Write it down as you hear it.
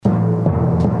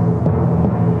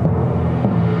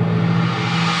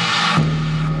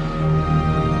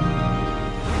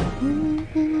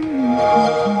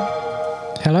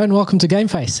Simone, welcome to Game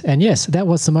Face. And yes, that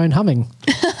was Simone humming.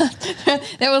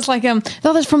 That was like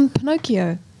that's from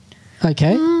Pinocchio.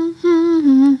 Okay.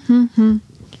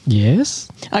 Yes.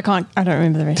 I don't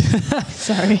remember the rest.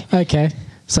 Sorry. Okay.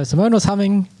 So Simone was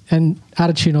humming and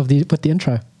out of tune with the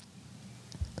intro.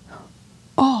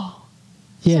 Oh.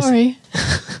 Yes. Sorry.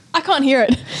 I can't hear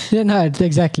it. Yeah, no,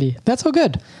 exactly. That's all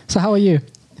good. So how are you?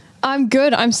 I'm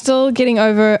good. I'm still getting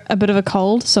over a bit of a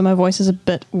cold, so my voice is a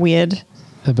bit weird.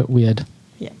 A bit weird.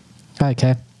 Yeah.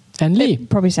 Okay. And Lee? It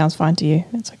probably sounds fine to you.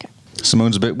 It's okay.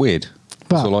 Simone's a bit weird.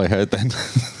 That's Well, all I heard then.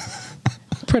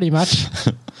 Pretty much.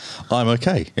 I'm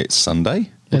okay. It's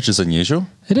Sunday, which is unusual.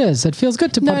 It is. It feels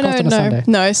good to podcast on a Sunday.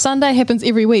 No, Sunday happens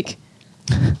every week.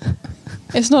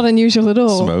 It's not unusual at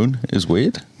all. Simone is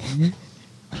weird.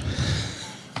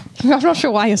 I'm not sure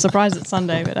why you're surprised it's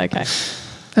Sunday, but okay.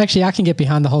 Actually, I can get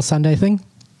behind the whole Sunday thing.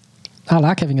 I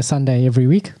like having a Sunday every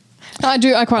week. I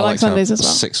do. I quite like to have Sundays as well.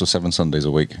 6 or 7 Sundays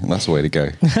a week. That's the way to go.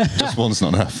 Just one's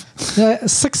not enough.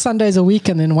 6 Sundays a week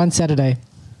and then 1 Saturday.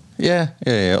 Yeah.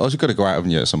 Oh, you've got to go out,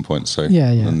 haven't you, at some point? So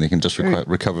Yeah. then you can just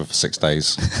recover for 6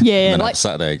 days. Yeah, And then like have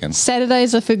Saturday again.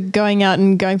 Saturdays are for going out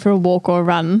and going for a walk or a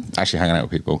run. Actually hanging out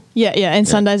with people. Yeah, and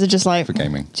Sundays are just like For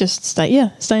gaming. Just stay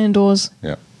indoors.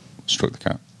 Yeah. Stroke the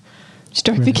cat.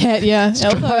 Stroke the cat, yeah.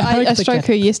 Although I the stroked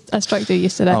cat. I stroked her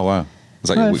yesterday. Oh, wow. Is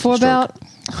that your No,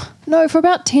 weekly for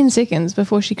about 10 seconds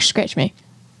before she scratched me.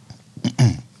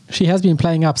 She has been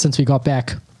playing up since we got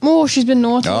back. Oh, she's been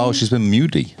naughty. Oh, she's been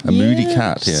moody. A moody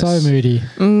cat, yes. So moody.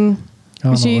 Oh,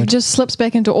 my She word. just slips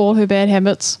back into all her bad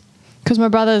habits. Because my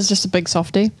brother is just a big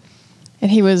softie.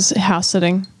 And he was house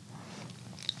sitting.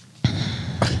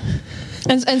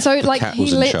 And so, like, cat he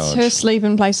was in lets charge. her sleep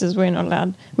in places we're not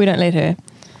allowed. We don't let her.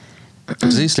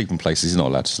 Does he sleep in places he's not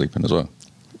allowed to sleep in as well?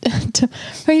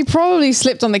 He probably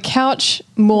slept on the couch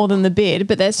more than the bed,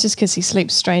 but that's just because he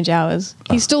sleeps strange hours.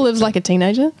 He still lives like a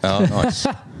teenager. Oh, nice.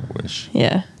 Wish.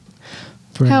 Yeah.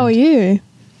 Brilliant. How are you?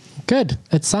 Good.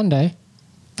 It's Sunday.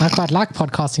 I quite like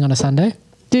podcasting on a Sunday.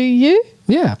 Do you?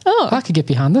 Yeah. Oh. I could get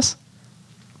behind this.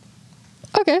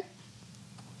 Okay.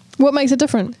 What makes it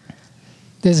different?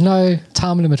 There's no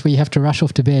time limit where you have to rush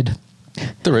off to bed.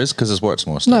 There is, because there's work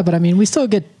tomorrow. Still. No, but I mean, we still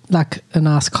get like a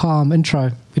nice calm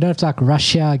intro. We don't have to like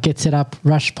rush here, get set up,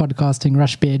 rush podcasting,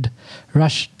 rush bed,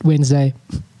 rush Wednesday.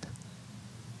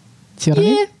 See what I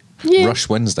mean? Yeah. Rush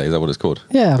Wednesday, is that what it's called?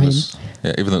 Yeah, I mean-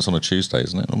 Yeah, even though it's on a Tuesday,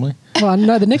 isn't it, normally? Well,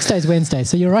 no, the next day's Wednesday,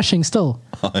 so you're rushing still.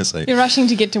 I see. You're rushing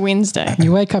to get to Wednesday.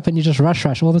 You wake up and you just rush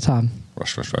all the time.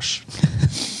 Rush. Rush.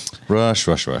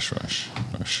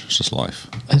 It's just life.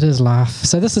 It is life.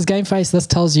 So this is Game Face. This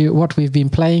tells you what we've been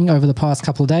playing over the past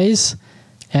couple of days.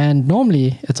 And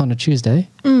normally it's on a Tuesday,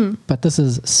 but this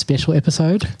is a special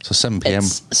episode. So 7 p.m.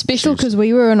 It's special because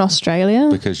we were in Australia.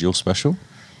 Because you're special.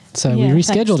 So Yeah, we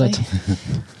rescheduled thanks,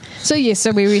 it.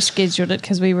 So we rescheduled it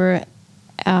because we were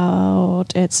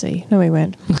out at sea. No, we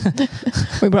weren't.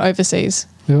 We were overseas.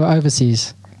 We were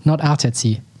overseas, not out at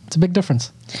sea. It's a big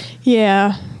difference.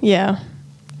 Yeah.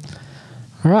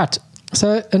 All right.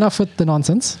 So enough with the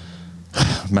nonsense.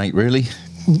 Mate, really?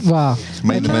 Wow.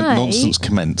 Made the Okay. nonsense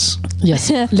commence. Yes.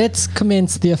 Let's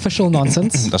commence the official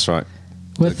nonsense That's right.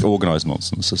 with Organised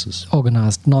nonsense, this is.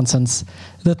 organized nonsense.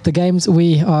 That the games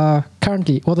we are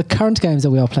currently, or the current games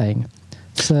that we are playing.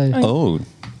 So Oh,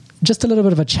 just a little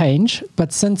bit of a change,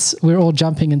 but since we're all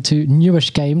jumping into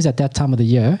newish games at that time of the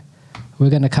year, we're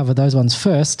going to cover those ones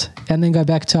first and then go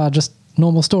back to our just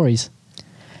normal stories.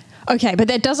 Okay, but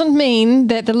that doesn't mean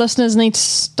that the listeners need to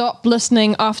stop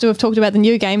listening after we've talked about the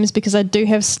new games because I do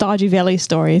have Stardew Valley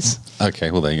stories.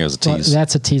 okay. Well, there you go. As a Well, tease.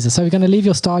 that's a teaser. So we're going to leave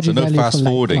your Stardew So no Valley fast for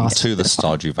forwarding last. to the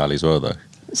Stardew Valley as well, though.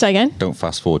 Say again? Don't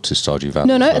fast forward to Stardew Valley.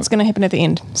 No, as well. it's going to happen at the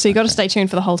end. So you got to stay tuned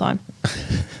for the whole time.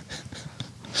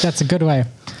 That's a good way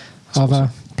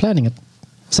of planning it.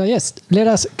 So yes, let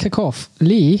us kick off.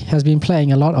 Lee has been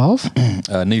playing a lot of,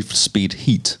 Need for Speed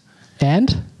Heat.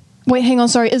 and Wait, hang on.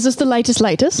 Sorry. Is this the latest?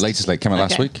 Latest came out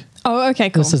last Okay. week. Oh,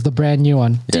 okay, cool. this is the brand new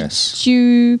one. Yes. Did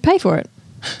you pay for it?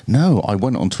 No, I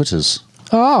won it on Twitter's.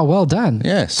 Oh, well done.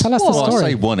 Yes. Tell us well, the I story.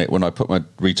 say won it when I put my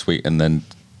retweet and then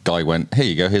guy went, here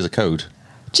you go, here's a code.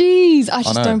 Jeez, I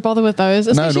just know. don't bother with those,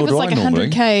 especially if it's like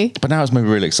 100k. But now it's made me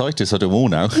really excited, so I do them all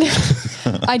now.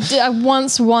 I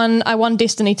once won. I won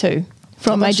Destiny 2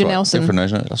 from Oh, that's Major right. Nelson. Different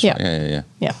Nelson. That's Yeah. right. Yeah.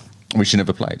 Yeah. Which you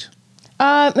never played.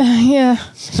 Yeah.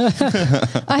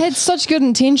 I had such good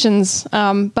intentions,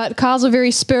 but Kyle's a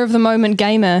very spur of the moment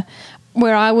gamer.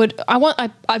 Where I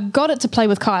got it to play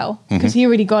with Kyle because he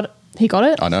already got it. He got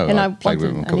it. I know, and I I played with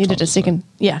him a I couple needed a times, second.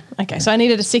 Yeah. Okay. So I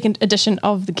needed a second edition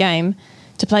of the game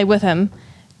to play with him.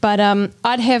 But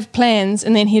I'd have plans,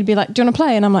 and then he'd be like, "Do you want to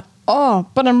play?" And I'm like, oh,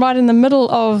 but I'm right in the middle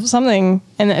of something,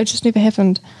 and it just never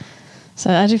happened. So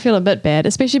I do feel a bit bad,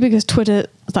 especially because Twitter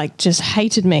just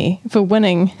hated me for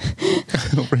winning.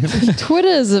 Really? Twitter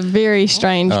is a very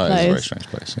strange Oh, place. it's a very strange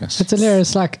place, yes. It's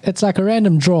hilarious. It's like a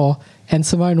random draw, and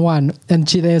Simone won, and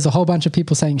there's a whole bunch of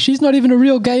people saying she's not even a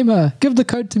real gamer. Give the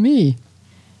code to me.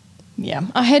 Yeah,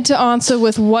 I had to answer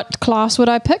with what class would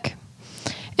I pick,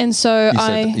 and so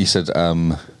You said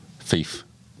thief.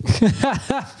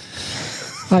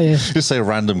 Oh yeah, Just say a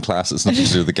random class that's nothing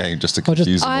to do with the game, just to Or just-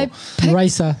 confuse them I all. picked,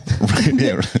 racer.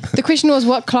 Yeah. the question was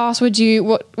what class would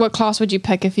you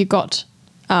pick if you got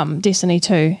Destiny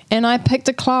 2? And I picked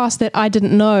a class that I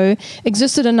didn't know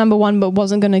existed in number 1 but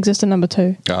wasn't going to exist in number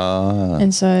 2. Ah,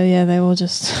 And so yeah, they all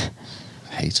just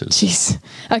haters. jeez.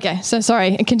 Okay, so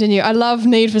sorry, continue. I love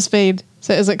Need for Speed.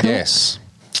 So is it cool? Yes.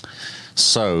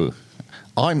 So,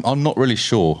 I'm not really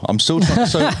sure. I'm still trying.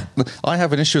 So, I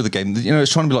have an issue with the game. You know,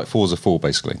 it's trying to be like Forza 4,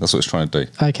 basically. That's what it's trying to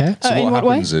do. Okay. So in what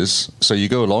what happens is, so you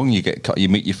go along, you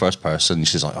meet your first person.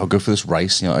 She's like, "I'll go for this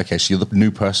race." You know, okay, so you're the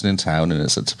new person in town, and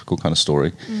it's a typical kind of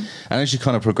story. And as you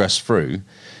kind of progress through,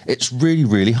 it's really,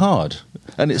 really hard,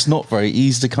 and it's not very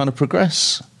easy to kind of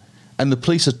progress. And the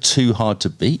police are too hard to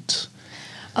beat.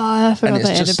 Oh, I forgot And it's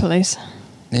they added just- police.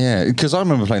 Yeah, because I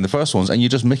remember playing the first ones, and you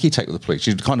just Mickey take with the police.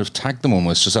 You kind of tag them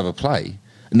almost, just have a play,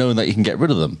 knowing that you can get rid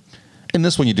of them. In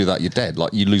this one, you do that, you're dead.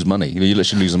 Like, you lose money. You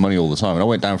literally lose the money all the time. And I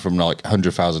went down from like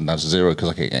 100,000 down to 0 because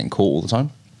I kept getting caught all the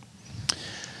time.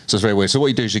 So it's very weird. So what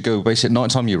you do is you go, basically at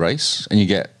night time you race, and you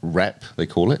get rep, they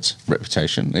call it,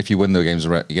 reputation. If you win the games,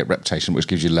 you get reputation, which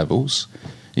gives you levels.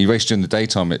 You race during the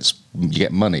daytime, you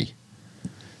get money.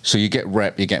 So you get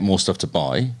rep, you get more stuff to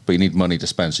buy, but you need money to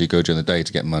spend. So you go during the day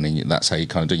to get money. And that's how you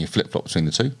kind of do your flip flop between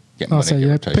the two. Get money, Oh, so get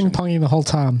you're reputation. ping-ponging the whole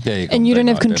time. Yeah, you And you don't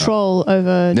have day, night, day, night. control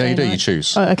over. No, day you do. night. You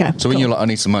choose. Oh, okay. So when cool. you're like, I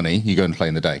need some money, you go and play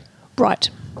in the day. right.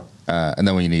 And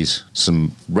then when you need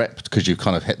some rep, because you've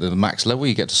kind of hit the max level,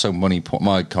 you get to so many points.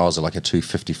 My cars are like a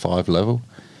 255 level,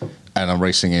 and I'm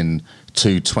racing in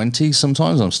 220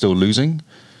 sometimes. I'm still losing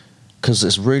because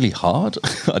it's really hard.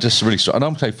 I just really struggle. And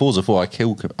I'm playing Forza 4.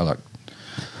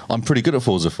 I'm pretty good at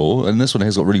Forza 4, and this one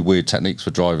has got really weird techniques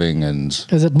for driving and...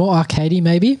 Is it more arcadey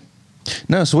maybe?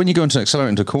 No, so when you go into accelerate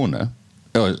into a corner,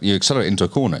 you accelerate into a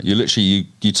corner, you literally,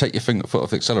 you take your foot off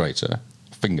the accelerator,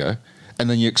 and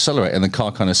then you accelerate, and the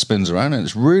car kind of spins around, and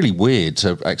it's really weird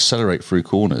to accelerate through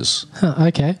corners. Huh,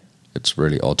 okay. It's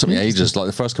really odd. It took me ages. Like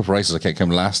the first couple of races, I kept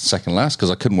coming second last,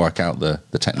 because I couldn't work out the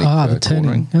technique Ah, for the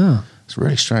turning. cornering. Oh, It's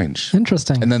really strange.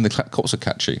 interesting. And then the cops will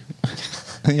catch you.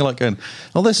 And you're like going,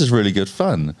 oh, this is really good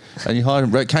fun. And you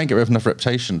can't get enough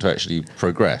reputation to actually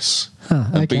progress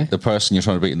and okay. beat the person you're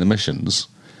trying to beat in the missions.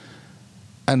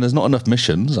 And there's not enough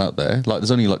missions out there. Like, there's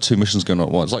only like 2 missions going on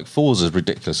at once. Like, Forza is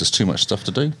ridiculous. There's too much stuff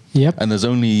to do. Yep. And there's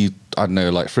only, I don't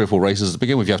know, like 3 or 4 races to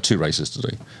begin with. You have 2 races to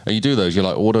do. And you do those, you're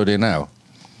like, what do I do now?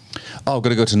 Oh, I've got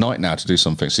to go tonight now to do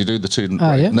something. So you do the 2,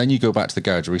 yeah. and then you go back to the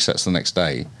garage, resets the next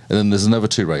day. And then there's another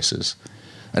 2 races.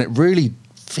 And it really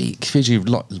feeds you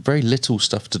very little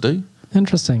stuff to do.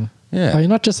 Interesting. Yeah. Oh, you're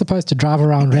not just supposed to drive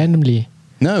around randomly.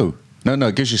 No,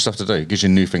 it gives you stuff to do. It gives you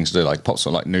new things to do, like pops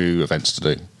like new events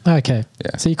to do. Okay.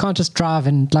 Yeah. So you can't just drive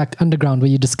in like underground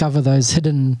where you discover those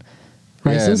hidden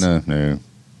races? Yeah, no,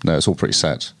 it's all pretty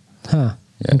set. Huh. Yeah,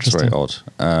 it's Interesting. very odd.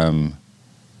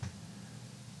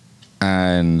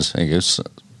 And there you go.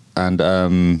 And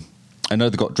I know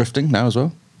they've got drifting now as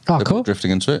well. Oh, They've cool. put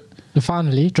drifting into it,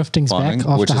 Finally, drifting's farming, back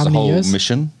after which is how the many whole years?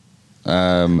 mission.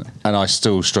 And I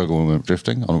still struggle with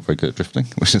drifting. I'm not very good at drifting,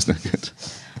 which is no good.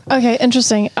 Okay,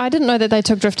 interesting. I didn't know that they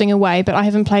took drifting away, but I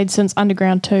haven't played since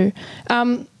Underground 2.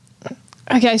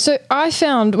 Okay, so I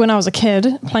found when I was a kid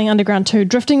playing Underground 2,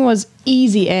 drifting was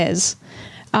easy as.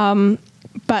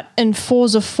 But in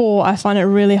Forza 4, I find it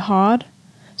really hard.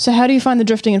 So how do you find the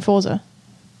drifting in Forza?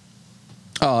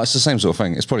 Oh, it's the same sort of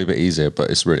thing. It's probably a bit easier,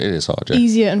 but it is hard. Yeah.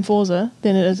 Easier in Forza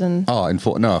than it is in... Oh,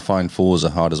 I find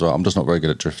Forza hard as well. I'm just not very good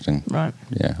at drifting. Right.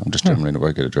 Yeah, I'm just generally not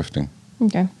very good at drifting.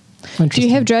 Okay. Do Interesting. you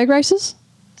have drag races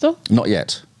still? Not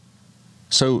yet.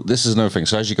 So this is another thing.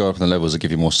 So as you go up in the levels, they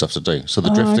give you more stuff to do. So the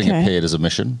drifting okay. appeared as a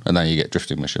mission, and then you get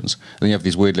drifting missions. And then you have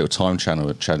these weird little time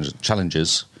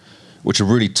challenges, which are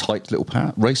really tight little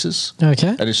races.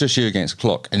 Okay. And it's just you against the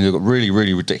clock. And you've got really,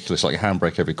 really ridiculous, like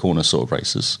handbrake every corner sort of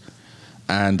races.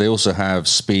 And they also have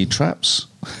speed traps,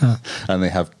 and they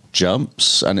have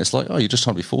jumps. And it's like, oh, you're just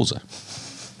trying to be Forza.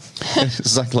 It's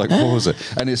exactly like Forza.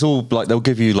 And it's all like,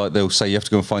 they'll say you have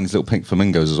to go and find these little pink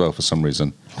flamingos as well for some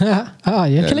reason. Oh,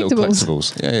 yeah. Little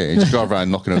Collectibles. collectibles. Yeah. You just drive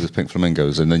around knocking over the pink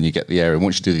flamingos, and then you get the area. And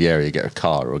once you do the area, you get a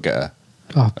car or get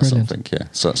Oh, or brilliant. something. Yeah,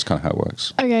 so that's kind of how it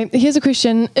works. Okay, here's a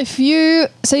question. If you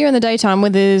say you're in the daytime where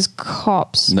there's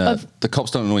cops, No, the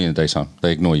cops don't annoy you in the daytime.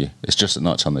 They ignore you. It's just at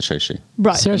night time they chase you.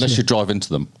 right? Seriously? Unless you drive into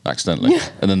them accidentally,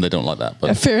 and then they don't like that.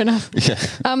 But Fair enough.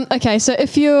 yeah, Okay, so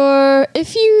if you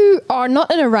are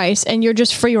not in a race and you're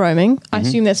just free roaming, I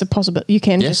assume that's a possibility. You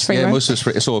can yes, just free yeah, roam. most of it's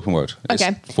free. It's all open world.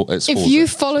 Okay. It's If Forza. you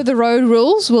follow the road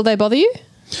rules, will they bother you?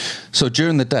 So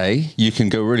during the day, you can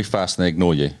go really fast and they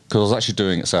ignore you. Because I was actually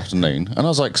doing it this afternoon. And I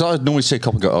was like, because I normally see a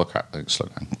cop and go, oh crap, slow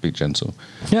down, be gentle.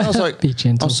 And I was like, Be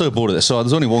gentle. I'm so bored of this. So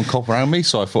there's only one cop around me.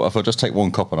 So I thought if I just take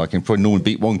one cop and I can probably normally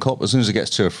beat one cop, as soon as it gets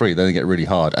 2 or 3, then they get really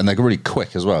hard. And they're really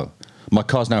quick as well. My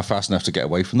car's now fast enough to get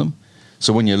away from them.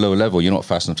 So when you're low level, you're not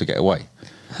fast enough to get away.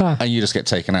 Huh. And you just get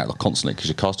taken out constantly because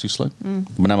your car's too slow.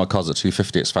 But now my car's at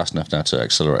 250, it's fast enough now to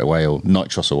accelerate away or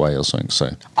nitros away or something. So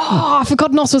Oh, I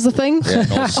forgot NOS was a thing. yeah,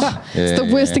 nice. It's the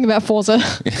worst thing about Forza.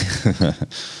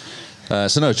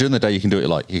 So no, during the day you can do what you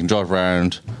like. You can drive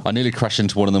around. I nearly crashed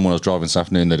into one of them when I was driving this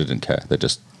afternoon. They didn't care. They're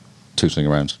just tootling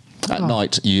around. At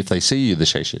night, if they see you, they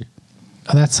chase you.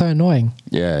 Oh, that's so annoying.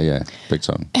 Yeah, big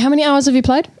time. How many hours have you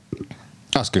played?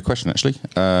 That's a good question, actually.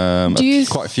 Do you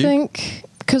quite a few. think?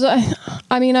 Because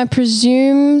I mean, I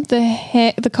presume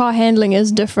the car handling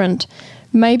is different.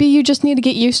 Maybe you just need to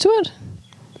get used to it.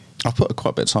 I've put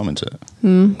quite a bit of time into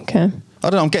it. Okay. I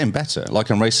don't know. I'm getting better. Like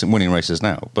I'm winning races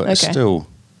now, but it's Okay. still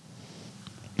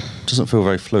doesn't feel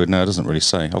very fluid. No, it doesn't really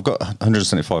say. I've got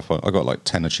 175. I've got like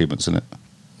 10 achievements in it.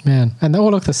 Man. And they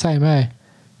all look the same, eh?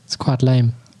 It's quite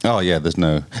lame. Oh yeah, there's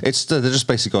no. They're just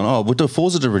basically going. Oh,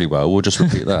 Forza did really well. We'll just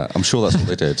repeat that. I'm sure that's what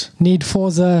they did. Need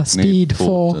Forza, Speed Need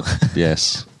 4,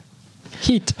 Yes.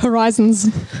 Heat. Horizons.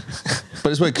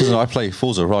 But it's weird because I play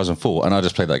Forza Horizon 4 and I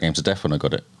just played that game to death when I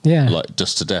got it. Yeah. Like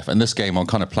just to death. And this game, I'm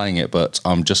kind of playing it, but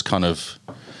I'm just kind of.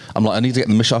 I'm like, I need to get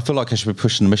the mission. I feel like I should be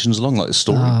pushing the missions along, like the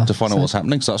story, to find out what's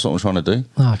happening. So that's what I'm trying to do.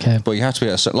 Oh, okay. But you have to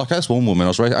be like this one woman. I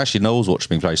was actually Noel was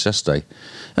watching me play yesterday,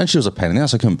 and she was a pain in the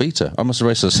ass. I couldn't beat her. I must have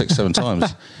raced her 6-7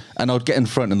 times, and I'd get in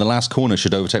front in the last corner.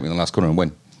 She'd overtake me in the last corner and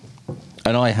win.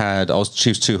 And she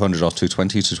was 200 off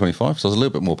 220, 225, so I was a little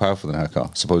bit more powerful than her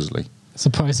car, supposedly.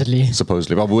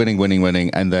 Supposedly. But I'm winning,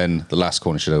 and then the last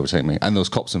corner should overtake me. And there was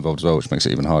cops involved as well, which makes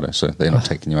it even harder. So they end up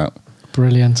taking you out.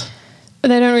 Brilliant.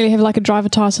 They don't really have like a driver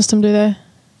tire system, do they?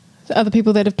 The other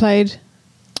people that have played.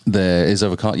 There is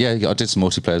other car. Yeah, I did some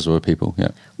multiplayers with other people. Yeah.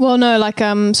 Well, no, like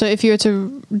so if you were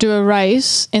to do a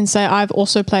race and say I've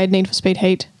also played Need for Speed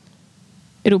Heat,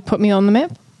 it'll put me on the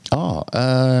map. Oh,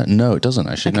 no, it doesn't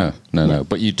actually. Okay. No.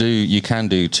 But you can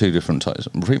do 2 different types,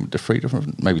 3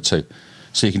 different, maybe 2.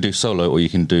 So you can do solo, or you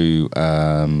can do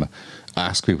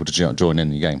ask people to join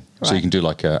in the game. So you Right. can do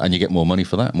and you get more money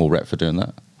for that, more rep for doing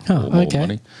that. Oh, more okay.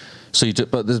 money. So you do,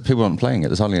 but there's people aren't playing it.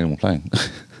 There's hardly anyone playing.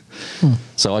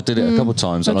 So I did it a couple of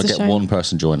times, and I that's a get shame. one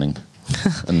person joining,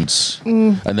 and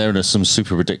they're in some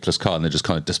super ridiculous car, and they just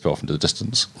kind of disappear off into the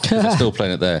distance. 'Cause they're still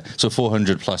playing it there. So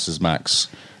 400 plus is max,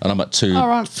 and I'm at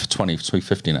 220,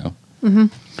 250 now.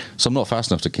 So I'm not fast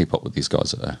enough to keep up with these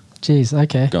guys that are Jeez,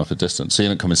 okay. going for distance. So you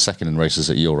don't come in second in races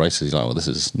at your races. You're like, well, this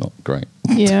is not great.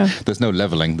 Yeah. There's no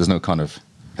leveling. There's no kind of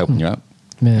helping you out.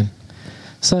 Man.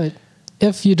 So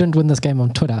if you didn't win this game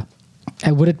on Twitter,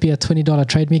 would it be a $20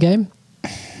 trade me game?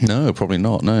 No, probably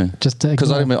not. No, Just to because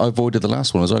I ignore. avoided the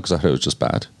last one as well because I heard it was just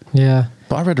bad. Yeah.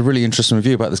 But I read a really interesting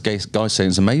review about this guy saying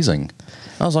it's amazing.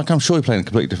 I was like, I'm sure you're playing a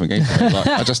completely different game. Like,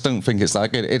 I just don't think it's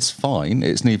that good. It's fine.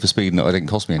 It's Need for Speed and it didn't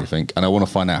cost me anything. And I want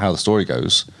to find out how the story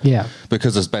goes. Yeah.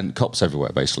 Because there's bent cops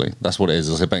everywhere, basically. That's what it is.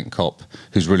 There's a bent cop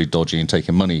who's really dodgy and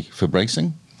taking money for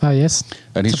racing. Oh, yes.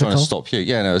 And he's trying to Typical. stop you.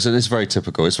 Yeah, no, it's very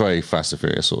typical. It's very Fast and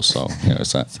Furious sort of style. You know,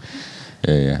 it's that.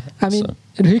 Yeah. I mean,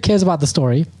 So, who cares about the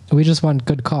story? We just want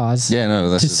good cars. yeah, no,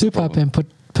 that's To just the soup up problem. and put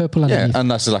purple Yeah, underneath. and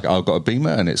that's like, I've got a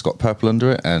Beamer and it's got purple under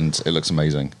it and it looks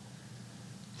amazing.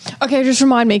 Okay, just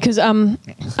remind me because I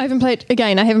haven't played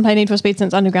Need for Speed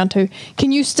since Underground 2.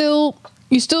 Can you still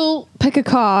pick a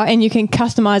car and you can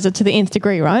customize it to the nth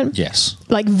degree, right? Yes.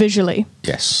 Like visually.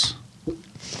 Yes.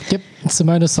 Yep.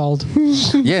 Simona sold.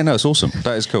 Yeah, no, it's awesome.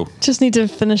 That is cool. Just need to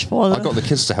finish Forza. I got the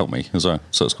kids to help me as well,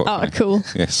 so it's quite Oh, funny. cool.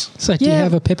 Yes. So do you Yeah.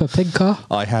 have a Peppa Pig car?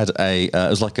 I had it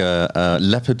was like a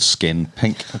leopard skin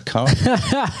pink car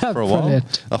for a while.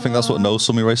 Brilliant. I think that's what Noel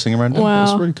saw me racing around in. Wow.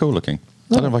 It's really cool looking.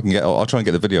 I don't know if I can I'll try and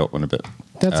get the video up in a bit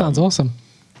That sounds awesome.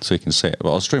 so you can see it.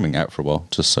 But I was streaming it out for a while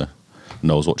just so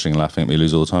Noel's watching and laughing at me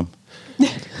lose all the time.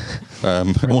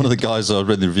 And one of the guys I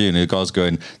read the review and the guy's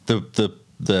going,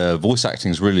 the voice acting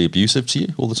is really abusive to you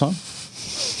all the time.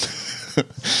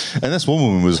 And this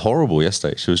woman was horrible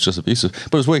yesterday. She was just abusive.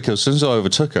 But it was weird because as soon as I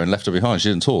overtook her and left her behind, she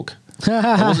didn't talk. It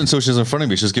wasn't until she was in front of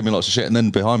me, she was giving me lots of shit. And then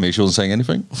behind me, she wasn't saying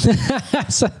anything.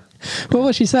 So, what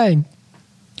was she saying?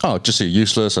 oh, just you're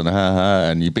useless and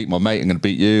and you beat my mate, I'm going to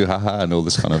beat you, and all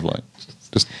this kind of like,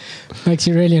 just Makes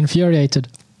you really infuriated.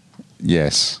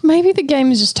 yes, Maybe the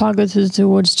game is just targeted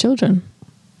towards children.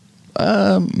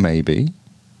 maybe.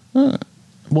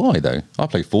 Why though? I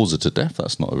play Forza to death.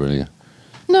 That's not really.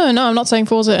 No, I'm not saying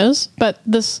Forza is, but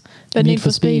the Need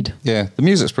for Speed. Yeah, the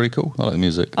music's pretty cool. I like the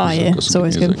music. Oh, yeah, it's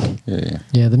always good. Yeah.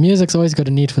 Yeah, the music's always got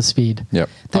a need for speed. Yep.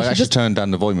 They I should actually just- turned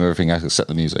down the volume of everything except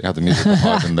the music. I have the music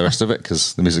higher than the rest of it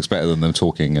because the music's better than them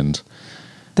talking. And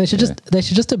They should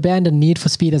just abandon Need for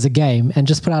Speed as a game and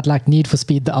just put out like Need for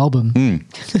Speed the album.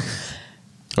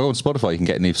 oh, on Spotify you can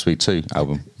get a Need for Speed 2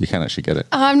 album. You can actually get it.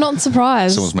 I'm not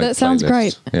surprised. Someone's made That a sounds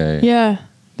playlist. great. Yeah.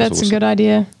 That's awesome. a good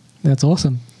idea. That's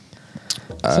awesome.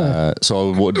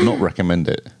 So I would not recommend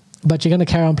it, But you're going to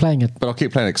carry on playing it. but I'll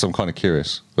keep playing it because I'm kind of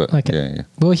curious. But Okay. yeah.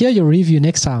 We'll hear your review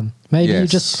next time. Maybe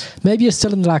Yes. maybe you're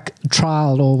still in like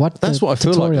trial or what. That's the what I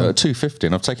feel tutorial. like at 250,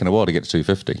 and I've taken a while to get to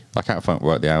 250. I can't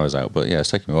work the hours out, but yeah, it's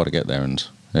taken me a while to get there, and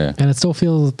yeah. And it still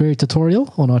feels very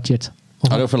tutorial or not yet?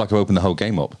 Or I don't feel like I've opened the whole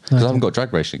game up because Okay. I haven't got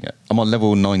drag racing yet. I'm on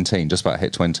level 19, just about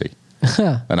hit 20,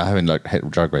 and I haven't like hit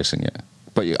drag racing yet.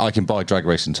 But I can buy drag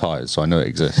racing tires, so I know it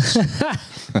exists.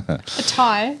 A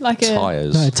tie, like a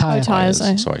Tires. No, tire. Oh, tires.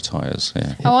 Oh. Sorry, tires.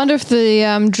 Yeah. I wonder if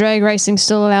the drag racing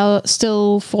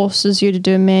still forces you to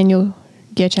do manual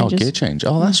gear Oh, changes. gear change.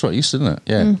 Oh, that's right. Used to, didn't it?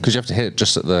 Yeah, because you have to hit it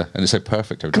just at the, and it's so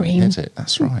perfect every time you Green. hit it.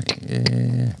 That's right.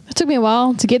 Yeah. It took me a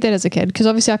while to get that as a kid because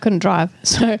obviously I couldn't drive,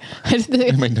 so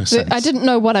it made no sense. I didn't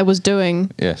know what I was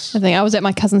doing. Yes. I think I was at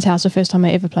my cousin's house the first time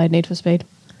I ever played Need for Speed,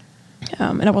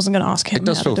 and I wasn't going to ask him. It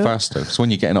does how feel to do faster. So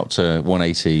when you're getting up to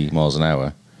 180 miles an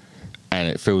hour, and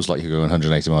it feels like you're going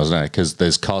 180 miles an hour because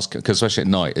there's cars, because especially at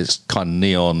night, it's kind of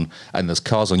neon, and there's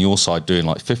cars on your side doing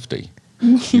like 50.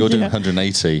 You're doing Yeah.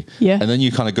 180, Yeah. and then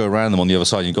you kind of go around them on the other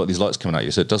side, and you've got these lights coming at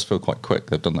you, so it does feel quite quick.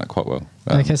 They've done that quite well.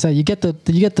 Okay, so you get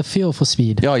the feel for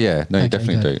speed. Yeah, no, you Okay,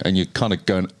 definitely good. do, and you're kind of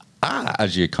going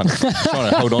as you're kind of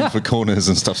trying to hold on for corners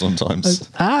and stuff sometimes.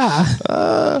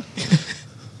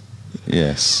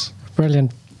 Yes.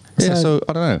 Brilliant. Yeah. So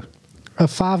I don't know. a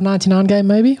 $5.99 game,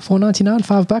 maybe $4.99,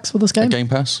 $5 for this game. A Game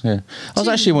Pass, yeah. I was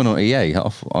actually one on EA,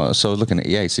 so I was looking at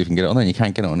EA, see if you can get it on there. You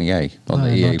can't get it on EA, on No,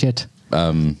 the EA not yet.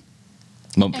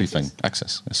 monthly Access. thing.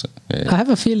 Access, that's it. Yeah. I have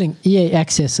a feeling EA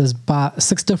Access is by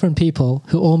 6 different people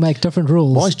who all make different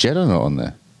rules. Why is Jedi not on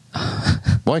there?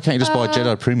 Why can't you just buy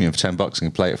Jedi Premium for $10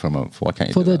 and play it for a month? Why can't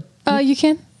you for do the that? You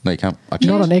can. No, you can't. Actually,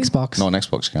 not on Xbox, not on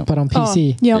Xbox, you can't. but on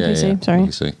PC. Oh, yeah, on PC. Sorry.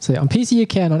 PC. So on PC you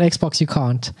can, on Xbox you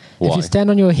can't. If Why? you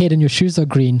stand on your head and your shoes are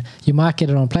green, you might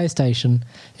get it on PlayStation.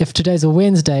 If today's a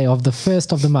Wednesday of the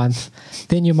 1st of the month,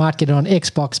 then you might get it on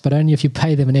Xbox, but only if you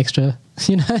pay them an extra,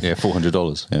 you know. Yeah,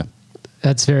 $400. Yeah.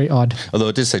 That's very odd. Although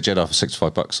I did say Jedi for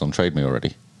 $65 on Trade Me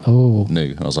already. Oh.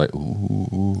 New. And I was like,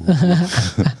 ooh.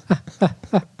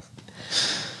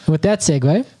 With that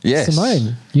segue, Yes.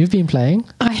 Simone, you've been playing.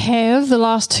 I have the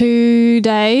last 2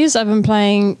 days. I've been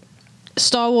playing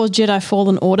Star Wars Jedi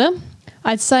Fallen Order.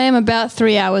 I'd say I'm about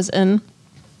 3 hours in.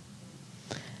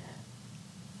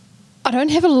 I don't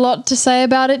have a lot to say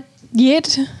about it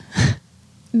yet.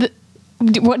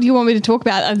 What do you want me to talk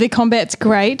about? The combat's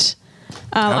great.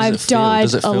 How does I've it feel? died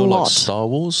Does it a feel like lot. Star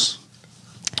Wars?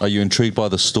 Are you intrigued by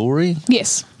the story?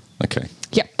 Yes. Okay.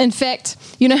 Yeah. In fact,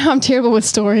 you know how I'm terrible with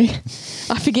story.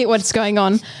 I forget what's going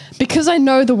on because I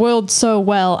know the world so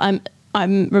well.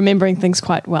 I'm remembering things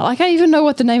quite well. I can't even know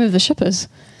what the name of the ship is.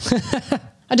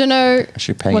 I don't know.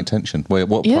 Actually paying What- attention. Wait,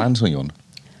 what Yeah. plans are you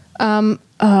on?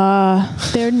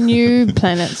 They're new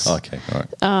planets. Okay, all right.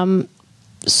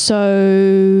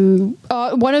 So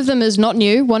one of them is not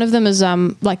new. One of them is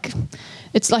like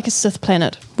it's like a Sith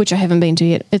planet, which I haven't been to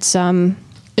yet. It's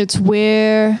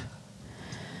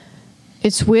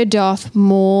where Darth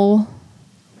Maul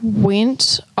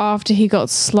went after he got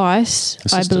sliced,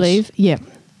 The I sisters. believe. Yeah.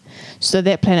 So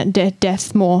that planet,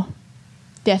 Deathmore.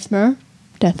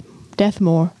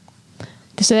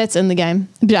 So that's in the game,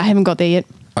 but I haven't got there yet.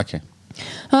 Okay.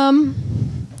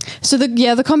 So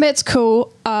the combat's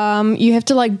cool. You have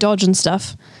to like dodge and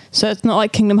stuff. So it's not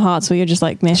like Kingdom Hearts where you're just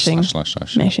like mashing,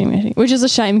 Slash. mashing, which is a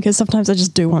shame because sometimes I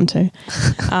just do want to.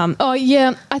 Oh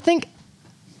yeah, I think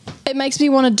it makes me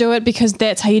want to do it because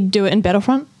that's how you do it in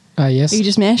Battlefront. Yes. You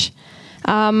just mash.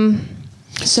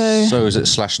 So is it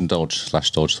slash dodge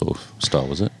sort of style,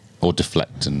 was it? Or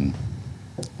deflect and...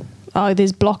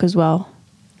 there's block as well.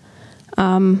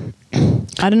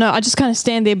 I don't know. I just kind of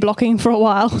stand there blocking for a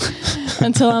while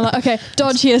until I'm like, okay,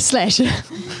 dodge here, slash.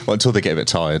 Well, until they get a bit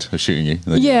tired of shooting you.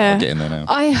 Then Yeah. you'll get in there now.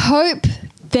 I hope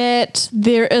that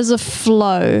there is a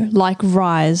flow like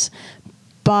Rise,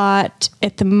 but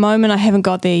at the moment I haven't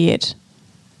got there yet.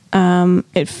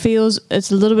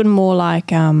 It's a little bit more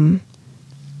like, as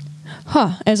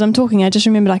I'm talking, I just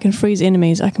remembered I can freeze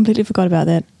enemies. I completely forgot about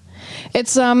that.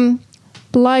 It's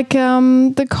like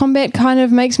the combat kind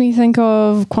of makes me think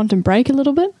of Quantum Break a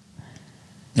little bit.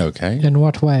 Okay. In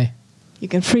what way? You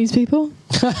can freeze people.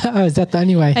 Oh, is that the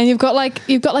only way? And you've got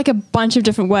like a bunch of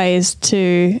different ways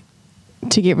to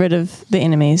get rid of the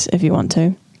enemies if you want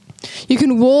to. You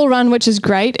can wall run, which is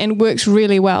great and works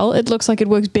really well. It looks like it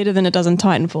works better than it does in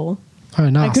Titanfall. Oh,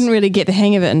 nice. I couldn't really get the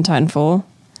hang of it in Titanfall.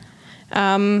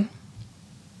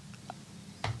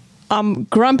 I'm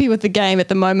grumpy with the game at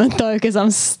the moment though because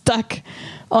I'm stuck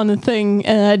on the thing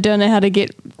and I don't know how to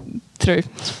get through.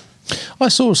 I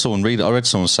saw someone I read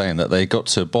someone saying that they got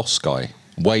to boss guy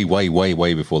way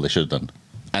before they should have done.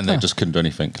 And they just couldn't do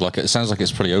anything. Like, it sounds like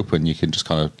it's pretty open. You can just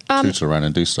kind of tootle around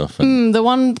and do stuff. And The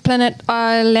one planet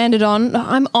I landed on,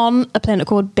 I'm on a planet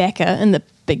called Bacca in the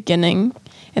beginning.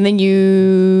 And then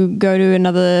you go to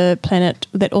another planet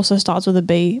that also starts with a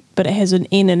B, but it has an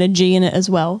N and a G in it as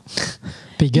well.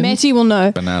 Begin? Matty will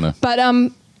know. Banana. But,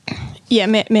 yeah,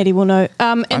 Matty will know.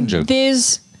 And Banjo.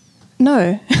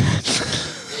 No.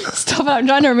 Stop it, I'm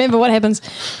trying to remember what happens.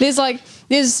 There's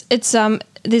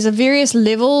a various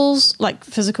levels, like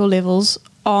physical levels,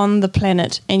 on the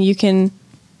planet, and you can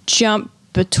jump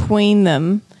between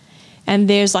them. And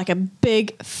there's like a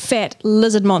big, fat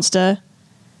lizard monster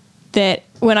that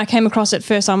when I came across it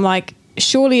first, I'm like,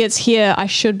 surely it's here. I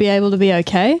should be able to be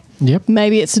okay. Yep.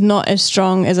 Maybe it's not as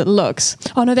strong as it looks.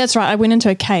 Oh, no, that's right. I went into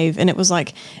a cave, and it was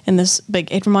like in this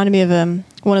big... It reminded me of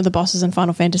one of the bosses in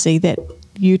Final Fantasy that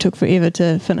you took forever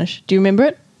to finish. Do you remember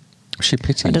it? she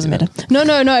pity. It doesn't matter. No.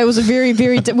 It was a very,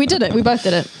 very... we did it. We both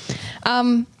did it.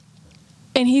 And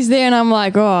he's there, and I'm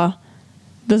like, oh,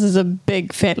 this is a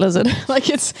big fat lizard. Like,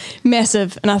 it's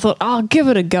massive. And I thought, I'll give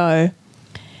it a go.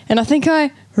 And I think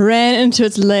I ran into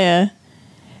its lair,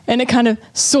 and it kind of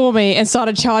saw me and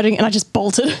started charging, and I just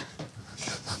bolted.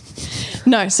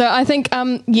 No, so I think,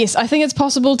 yes, I think it's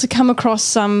possible to come across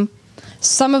some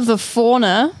of the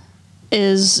fauna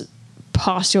is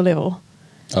past your level.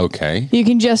 Okay. You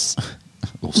can just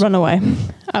Awesome. run away.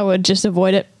 I would just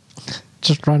avoid it.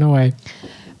 Just run away.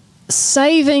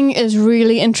 Saving is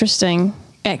really interesting,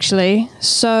 actually.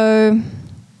 So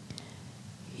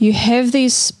you have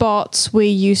these spots where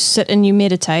you sit and you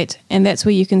meditate, and that's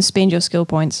where you can spend your skill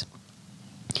points.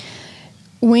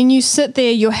 When you sit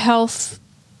there, your health,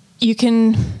 you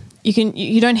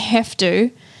don't have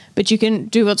to, but you can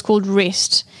do what's called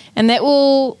rest, and that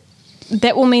will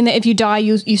mean that if you die,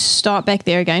 you start back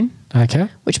there again. Okay.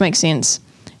 Which makes sense.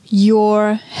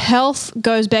 Your health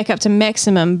goes back up to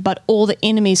maximum, but all the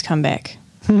enemies come back.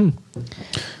 Ooh,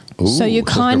 So you it's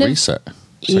like kind a of- reset.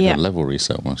 It's like Yeah. a level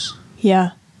reset almost.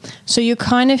 Yeah. So you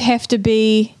kind of have to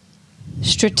be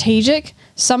strategic.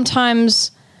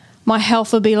 Sometimes my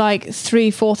health will be like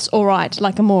 3/4 all right,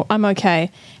 like I'm okay.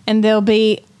 And there'll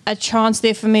be a chance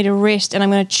there for me to rest, and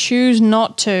I'm going to choose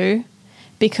not to,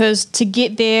 because to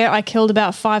get there, I killed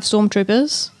about 5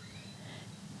 stormtroopers.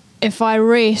 If I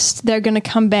rest, they're going to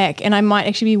come back, and I might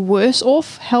actually be worse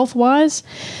off health-wise.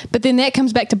 But then that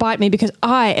comes back to bite me, because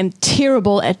I am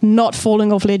terrible at not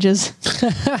falling off ledges.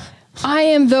 I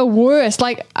am the worst.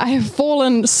 Like, I have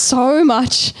fallen so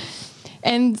much.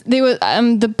 And there was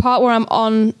the part where I'm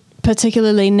on,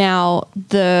 particularly now,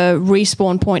 the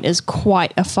respawn point is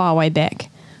quite a far way back,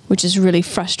 which is really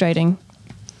frustrating.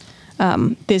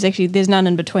 There's none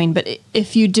in between. But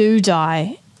if you do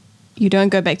die, you don't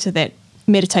go back to that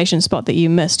meditation spot that you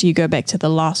missed. You go back to the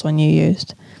last one you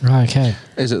used. Right, okay.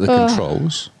 Is it the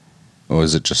controls, or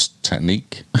is it just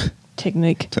technique?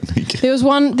 Technique. Technique. There's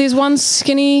one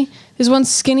skinny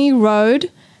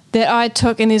road that I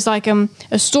took, and there's like a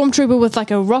stormtrooper with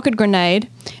like a rocket grenade,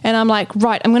 and I'm like,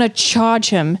 right, I'm gonna charge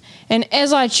him. And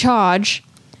as I charge,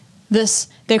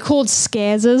 they're called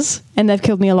scazzers, and they've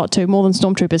killed me a lot too, more than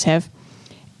stormtroopers have.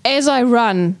 As I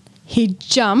run, he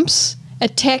jumps,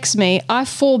 attacks me, I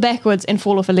fall backwards and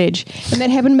fall off a ledge. And that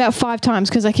happened about 5 times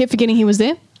because I kept forgetting he was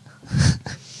there.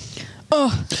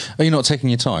 Are you not taking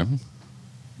your time?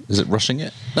 Is it rushing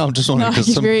it? No, I'm just wondering. No, 'cause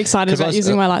he's very excited about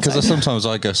using my lightsaber. Because sometimes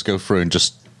I just go through and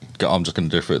just go, I'm just going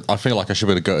to do it for it. I feel like I should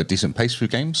be able to go at a decent pace through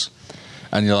games.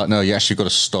 And you're like, no, you actually got to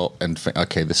stop and think,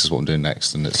 okay, this is what I'm doing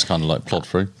next. And it's kind of like plod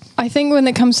through. I think when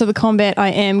it comes to the combat, I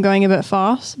am going a bit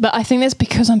fast, but I think that's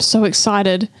because I'm so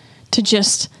excited to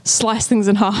just slice things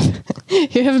in half.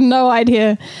 You have no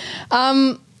idea.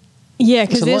 Yeah, It's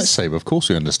because a there's lightsaber. Of course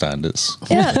we understand it.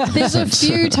 there's a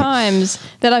few times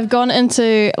that I've gone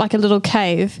into like a little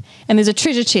cave, and there's a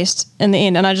treasure chest in the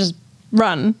end, and I just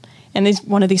run, and there's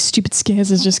one of these stupid scares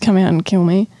has just come out and kill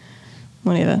me.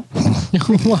 Whatever.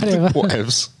 Whatever.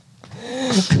 Whatevs.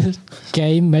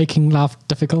 Game making life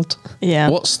difficult. Yeah.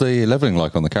 What's the leveling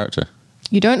like on the character?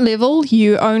 You don't level.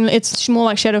 You only. It's more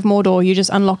like Shadow of Mordor. You just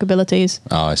unlock abilities.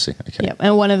 Oh, I see. Okay. Yep.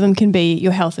 And one of them can be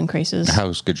your health increases.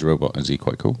 How's good your robot? Is he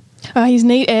quite cool? He's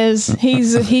neat as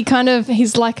he's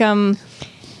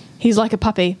like a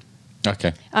puppy.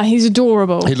 Okay. He's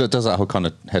adorable. He does that whole kind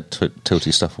of head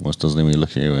tilty stuff almost, doesn't he? When you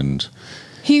look at you and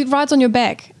He rides on your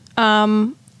back.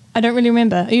 I don't really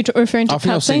remember. Are you referring to I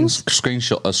think I've seen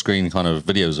cutscenes? screen kind of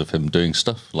videos of him doing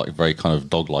stuff like very kind of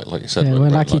dog-like, like you said. Yeah, very where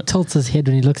like he like tilts his head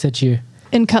when he looks at you.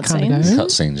 In Kinda cutscenes? goes.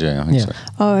 cutscenes. Yeah, I think Yeah. so.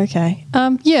 Oh, okay.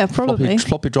 Yeah, probably.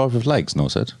 Floppy drive with legs, no, I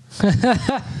said.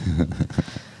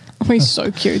 He's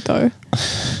so cute, though.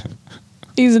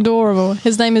 He's adorable.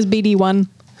 His name is BD1.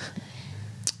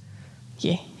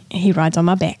 Yeah, he rides on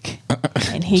my back.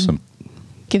 And he Awesome.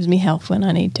 gives me health when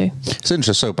I need to. It's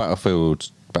interesting. So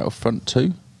Battlefront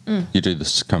 2, you do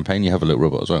this campaign, you have a little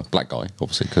robot as well. Black guy,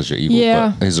 obviously, because you're evil.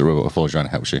 Yeah. But he's a robot that follows you around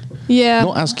and helps you. Yeah.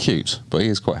 Not as cute, but he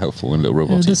is quite helpful in little Yeah,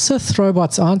 robots. the Sith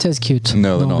robots aren't as cute.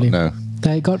 No, they're normally. not, no.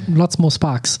 They got lots more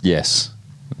sparks. Yes.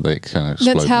 They kind of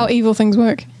explode. That's how more. evil things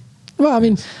work. Well, I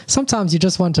mean, sometimes you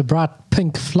just want a bright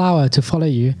pink flower to follow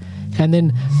you, and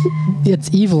then it's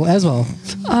evil as well.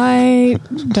 I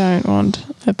don't want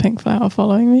a pink flower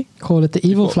following me. Call it the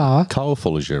evil flower. Carl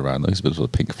follows you around, though. He's a bit of a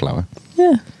pink flower.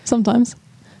 Yeah, sometimes.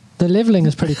 The leveling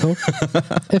is pretty cool.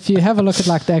 If you have a look at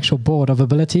like the actual board of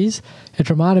abilities, it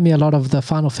reminded me a lot of the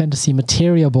Final Fantasy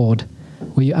Materia board,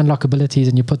 where you unlock abilities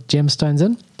and you put gemstones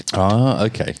in. Ah,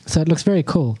 okay. So it looks very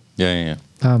cool. Yeah.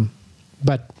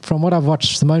 But from what I've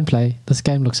watched Simone play, this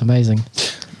game looks amazing.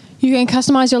 You can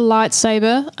customize your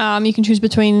lightsaber. You can choose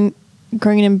between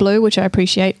green and blue, which I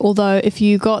appreciate. Although if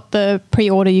you got the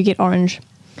pre-order, you get orange.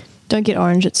 Don't get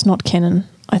orange. It's not canon,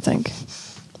 I think.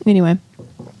 Anyway.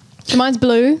 So mine's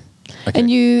blue. Okay.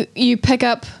 And you pick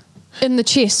up, in the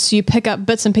chests, you pick up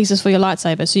bits and pieces for your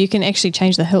lightsaber. So you can actually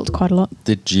change the hilt quite a lot.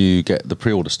 Did you get the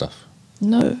pre-order stuff?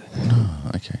 No.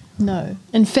 Okay. No.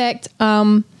 In fact,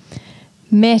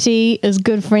 Matty is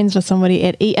good friends with somebody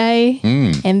at EA,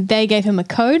 and they gave him a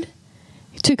code,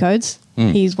 2 codes.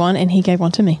 He's one, and he gave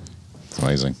one to me. It's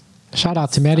amazing. Shout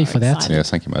out to Maddie for that. excited. Yes,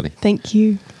 thank you, Maddie. Thank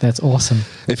you. That's awesome.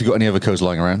 If you've got any other codes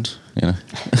lying around,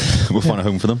 we'll find a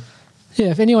home for them. Yeah,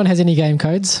 if anyone has any game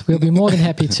codes, we'll be more than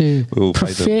happy to We'll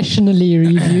play them. professionally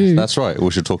review. That's right.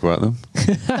 We should talk about them.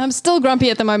 I'm still grumpy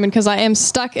at the moment because I am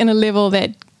stuck in a level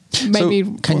that made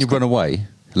me. Can you run away,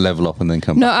 level up, and then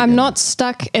come No, back I'm again? not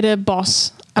stuck at a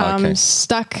boss. I'm Okay.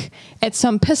 stuck at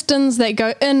some pistons that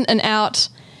go in and out,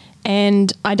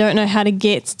 and I don't know how to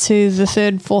get to the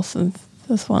 3rd, 4th, and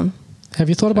 5th one. Have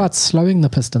you thought about slowing the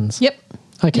pistons? Yep.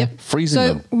 Okay. Yep. Freezing so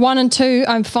them. 1 and 2,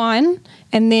 I'm fine,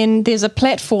 and then there's a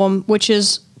platform which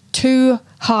is too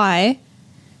high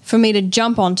for me to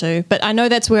jump onto, but I know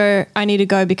that's where I need to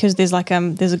go because there's like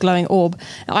there's a glowing orb.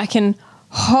 I can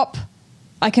hop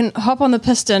on the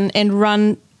piston and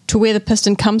run to where the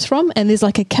piston comes from, and there's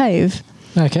like a cave,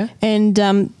 Okay. and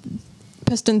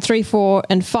piston 3, 4,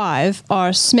 and 5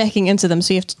 are smacking into them,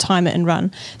 so you have to time it and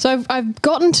run. So I've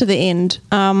gotten to the end.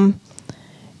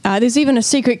 There's even a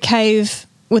secret cave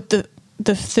with the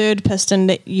 3rd piston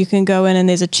that you can go in, and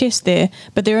there's a chest there,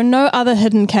 but there are no other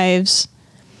hidden caves.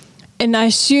 And I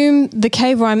assume the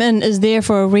cave where I'm in is there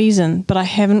for a reason, but I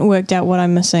haven't worked out what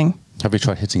I'm missing. Have you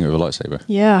tried hitting it with a lightsaber?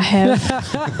 Yeah, I have.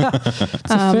 It's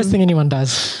the first thing anyone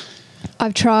does.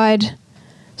 I've tried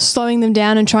slowing them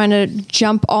down and trying to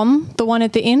jump on the one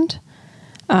at the end.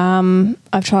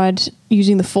 I've tried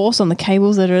using the force on the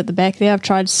cables that are at the back there. I've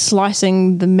tried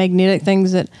slicing the magnetic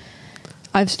things that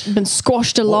I've been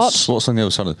squashed a lot. What's on the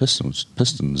other side of the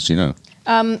pistons, do you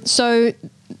know? So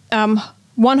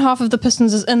one half of the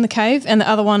pistons is in the cave and the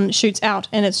other one shoots out,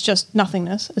 and it's just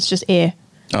nothingness. It's just air.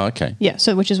 Oh, okay. Yeah,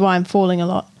 so which is why I'm falling a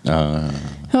lot.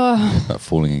 That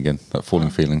falling again, that falling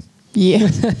feeling. Yeah.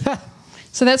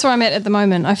 So that's where I'm at the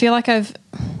moment. I feel like I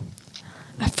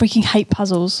freaking hate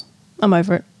puzzles. I'm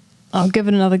over it. I'll give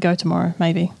it another go tomorrow,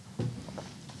 maybe.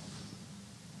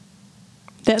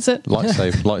 That's it.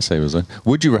 Lightsabers, though.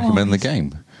 Would you recommend the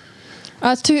game?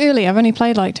 It's too early. I've only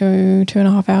played like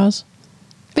 2.5 hours.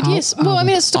 But yes, well, I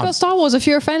mean, it's about Star Wars. If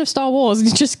you're a fan of Star Wars,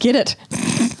 you just get it.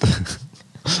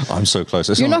 I'm so close.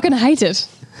 It's You're not going to hate it.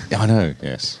 I know,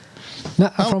 yes. No,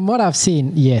 from what I've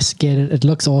seen, yes, get it. It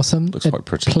looks awesome. Looks it quite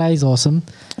pretty. Plays awesome.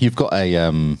 You've got a...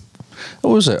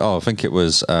 what was it? Oh, I think it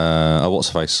was... what's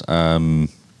her face? Can't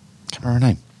remember her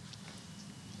name.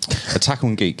 Attack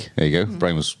on Geek. There you go.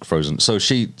 Brain was frozen. So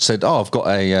she said, I've got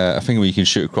a thing where you can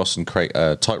shoot across and create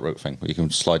a tightrope thing where you can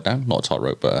slide down. Not a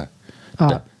tightrope, but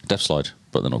a death slide.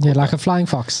 But they're not Yeah, called like that. a flying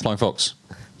fox. Flying Fox.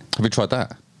 Have you tried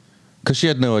that? because she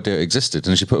had no idea it existed,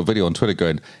 and she put a video on Twitter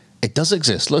going, "It does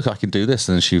exist. Look, I can do this."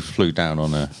 And then she flew down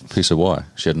on a piece of wire.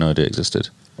 She had no idea it existed.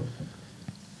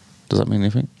 Does that mean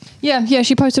anything? Yeah,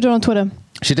 she posted it on Twitter.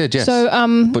 She did, yes. So,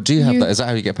 but do you have that? Is that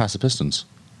how you get past the pistons?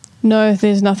 No,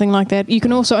 there's nothing like that. You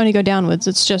can also only go downwards.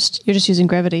 It's just you're just using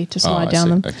gravity to slide I down see.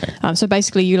 them. Okay. So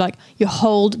basically, you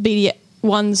hold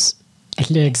BD1's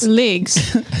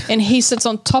legs, and he sits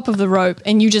on top of the rope,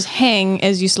 and you just hang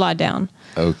as you slide down.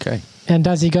 Okay. And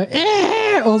does he go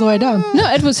all the way down?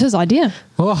 No, it was his idea.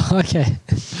 Oh, okay.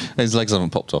 His legs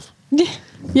haven't popped off.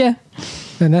 Yeah.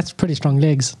 And that's pretty strong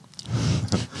legs.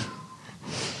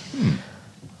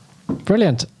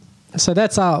 Brilliant. So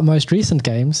that's our most recent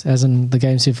games, as in the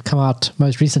games who've come out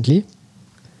most recently.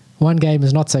 One game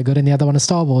is not so good, and the other one is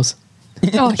Star Wars.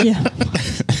 Oh, yeah.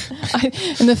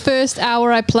 In the first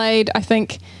hour I played, I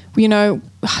think,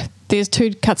 there's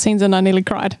 2 cutscenes and I nearly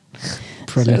cried.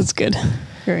 Brilliant. So it's good.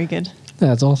 Very good.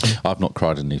 That's awesome. I've not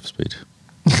cried in Need for Speed.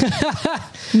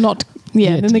 Yet.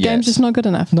 Then the Yet. game's just not good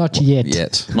enough. Not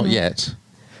yet. Not yet.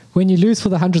 When you lose for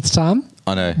the 100th time,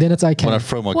 I know. then it's okay. When I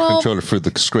throw my controller through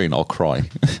the screen, I'll cry.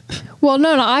 Well,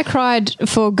 no, I cried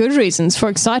for good reasons, for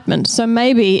excitement. So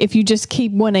maybe if you just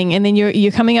keep winning and then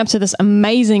you're coming up to this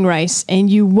amazing race and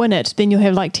you win it, then you'll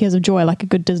have like tears of joy, like a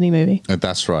good Disney movie.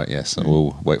 That's right, yes. And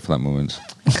we'll wait for that moment.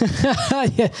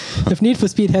 Yeah. If Need for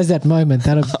Speed has that moment,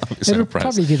 it'll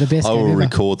probably be the best I game will ever.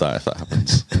 record that if that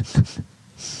happens.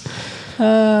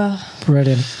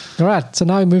 Brilliant. All right, so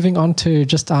now moving on to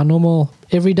just our normal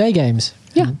everyday games.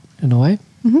 Yeah. In a way.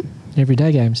 Mm-hmm.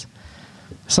 Everyday games.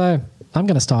 So I'm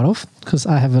going to start off, because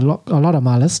I have a lot on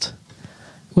my list,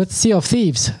 with Sea of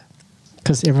Thieves,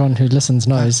 because everyone who listens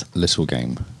knows Little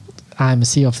game. I'm a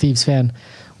Sea of Thieves fan.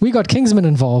 We got Kingsman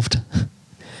involved.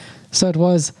 So it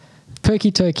was Perky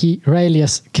Turkey,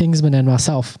 Raelius, Kingsman, and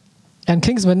myself. And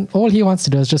Kingsman, all he wants to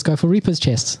do is just go for Reaper's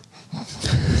chests.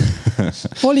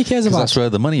 All he cares about. That's where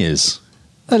the money is.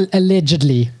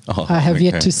 Allegedly. Oh, I have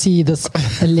yet okay. to see this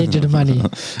alleged money.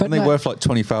 But Aren't they no, worth like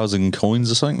 20,000 coins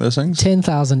or something, those things?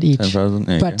 10,000 each. 10,000,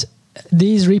 there you But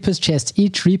these Reaper's chests,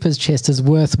 each Reaper's chest is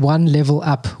worth 1 level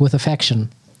up with a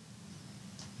faction.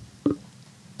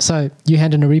 So you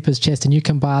hand in a Reaper's chest and you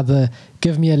can buy the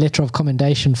give me a letter of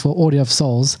commendation for Order of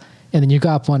Souls, and then you go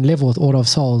up 1 level with Order of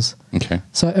Souls. Okay.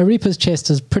 So a Reaper's chest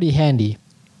is pretty handy.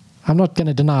 I'm not going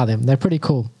to deny them. They're pretty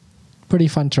cool. Pretty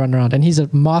fun to run around. And he's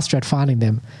a master at finding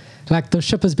them. Like the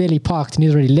ship is barely parked and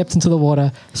he's already leapt into the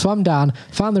water, swum down,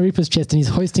 found the Reaper's chest, and he's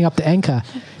hoisting up the anchor.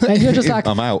 And you're just like,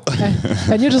 I'm out.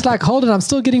 and you're just like, hold it, I'm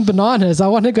still getting bananas. I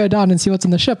want to go down and see what's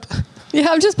in the ship. Yeah,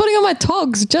 I'm just putting on my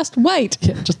togs. Just wait.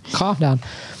 Yeah, just calm down.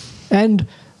 And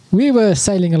we were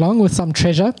sailing along with some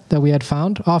treasure that we had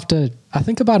found after, I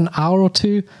think, about an hour or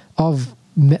 2 of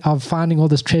finding all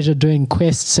this treasure, doing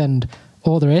quests and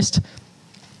all the rest.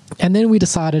 And then we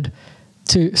decided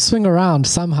to swing around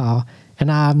somehow.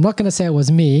 And I'm not going to say it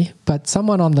was me, but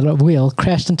someone on the wheel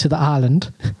crashed into the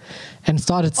island and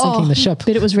started sinking the ship.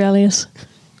 Bet it was Raelius.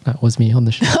 That was me on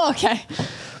the ship. Okay.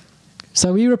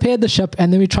 So we repaired the ship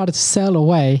and then we tried to sail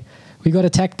away. We got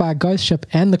attacked by a ghost ship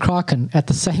and the Kraken at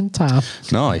the same time.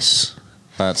 Nice.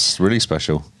 That's really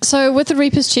special. So with the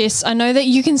Reaper's chest, I know that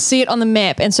you can see it on the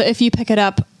map, and so if you pick it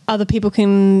up, other people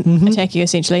can attack you,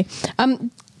 essentially.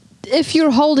 If you're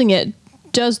holding it,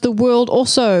 does the world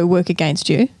also work against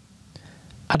you?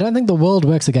 I don't think the world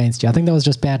works against you. I think that was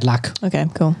just bad luck. Okay,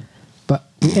 cool. But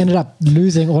we ended up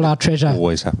losing all our treasure.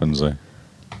 Always happens though.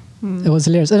 It was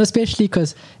hilarious. And especially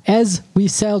because as we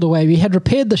sailed away, we had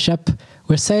repaired the ship.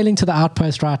 We're sailing to the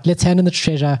outpost, right? Let's hand in the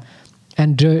treasure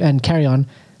and carry on.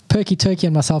 Perky Turkey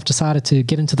and myself decided to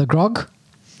get into the grog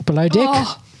below deck.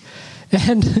 Oh.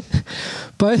 And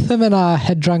both him and I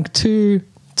had drunk two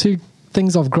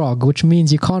things of grog, which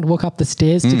means you can't walk up the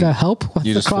stairs to go help with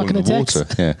You the just fall in Kraken the attacks.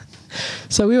 water. Yeah.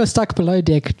 So we were stuck below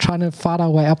deck trying to fight our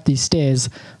way up these stairs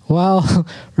while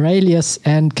Raelius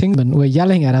and Kingman were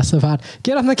yelling at us about,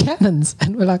 get on the cannons.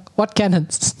 And we're like, what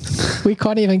cannons? We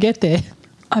can't even get there.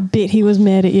 I bet he was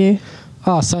mad at you.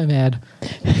 Oh, so mad.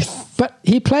 But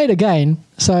he played again.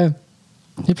 So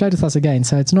he played with us again.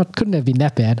 So couldn't have been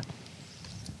that bad.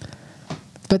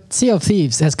 But Sea of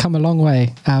Thieves has come a long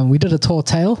way. We did a tall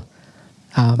tale.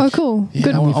 Oh, cool. Yeah,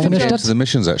 Good. I want to finished get it. to the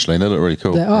missions actually. They look really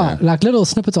cool. They are like little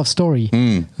snippets of story.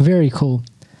 Very cool.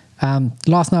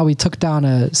 Last night we took down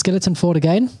a skeleton fort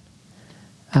again.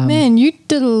 Man, you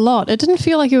did a lot. It didn't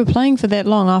feel like you were playing for that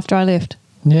long after I left.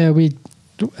 Yeah, we're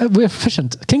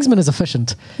efficient. Kingsman is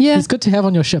efficient. Yeah. He's good to have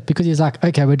on your ship because he's like,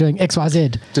 okay, we're doing X, Y,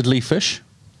 Z. Did Lee fish?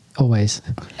 always.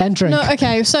 And drink. No,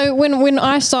 okay. So when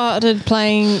I started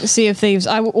playing Sea of Thieves,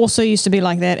 I also used to be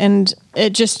like that, and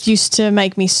it just used to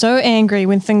make me so angry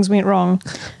when things went wrong.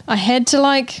 I had to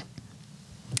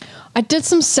I did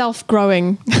some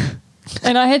self-growing,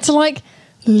 and I had to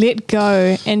let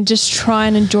go and just try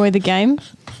and enjoy the game,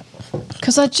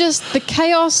 because the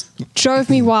chaos drove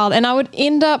me wild, and I would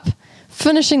end up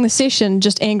finishing the session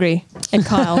just angry at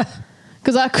Kyle.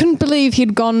 Because I couldn't believe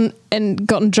he'd gone and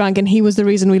gotten drunk and he was the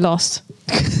reason we lost.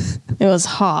 It was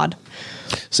hard.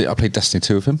 See, I played Destiny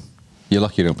 2 with him. You're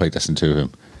lucky you don't play Destiny 2 with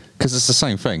him. Because it's the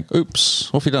same thing.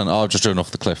 Oops, what have you done? Oh, I've just driven off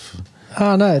the cliff.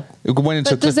 Oh, no. It went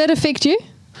into a But does cliff. that affect you?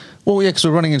 Well, yeah, because we're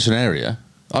running into an area.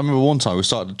 I remember one time we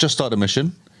just started a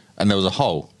mission and there was a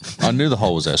hole. I knew the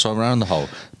hole was there, so I ran around the hole.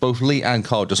 Both Lee and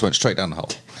Carl just went straight down the hole.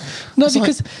 No,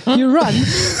 because you run,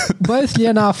 both Lee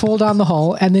and I fall down the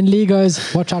hole, and then Lee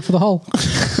goes, watch out for the hole.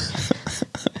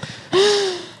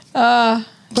 So yeah,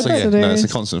 no, it's hilarious. a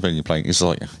constant thing you're playing. It's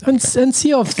like, In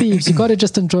Sea of Thieves, you got to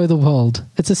just enjoy the world.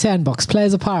 It's a sandbox. Play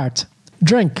as a pirate.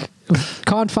 Drink.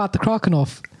 Can't fight the Kraken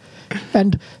off.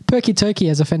 And Perky Turkey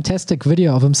has a fantastic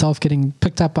video of himself getting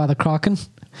picked up by the Kraken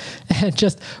and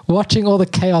just watching all the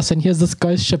chaos. And here's this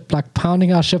ghost ship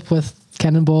pounding our ship with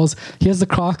cannonballs. Here's the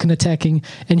Kraken attacking,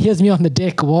 and here's me on the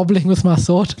deck wobbling with my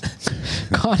sword.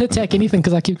 Can't attack anything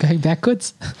because I keep going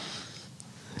backwards.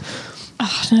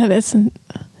 Oh, no, that's...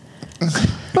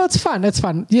 But it's fun. It's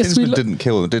fun. Yes,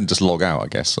 Kinsman didn't just log out, I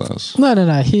guess. So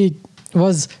No. He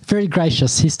was very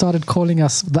gracious. He started calling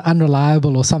us the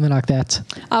unreliable or something like that.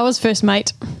 I was first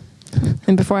mate.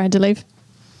 And before I had to leave.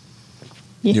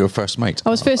 Yeah. you were first mate. I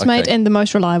was first Okay. mate and the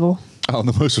most reliable. Oh,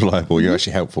 the most reliable. You're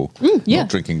actually helpful. yeah. Not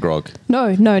drinking grog.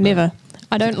 No, never.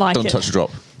 I don't like Don't it. touch a drop.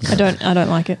 I don't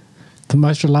like it. The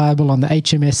most reliable on the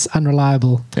HMS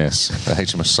Unreliable. Yes, the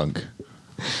HMS sunk.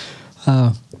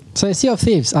 So Sea of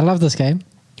Thieves, I love this game.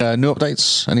 New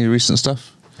updates? Any recent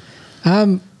stuff?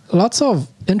 Lots of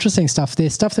interesting stuff.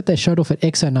 There's stuff that they showed off at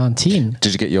Exo 19.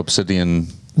 Did you get your Obsidian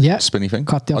Yeah, spinny thing?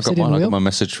 got the I Obsidian got mine. I wheel. got my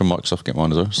message from Microsoft to get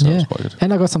mine as well. So that was quite good.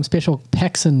 And I got some special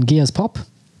packs and Gears Pop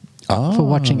for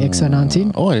watching Exo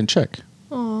 19. Oh, I didn't check.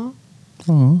 So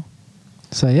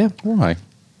yeah, Why?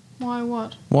 Why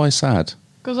what? Why sad?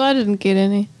 Because I didn't get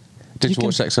any. Did you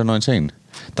watch Exo 19?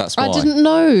 That's why. I didn't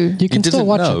know. you can still didn't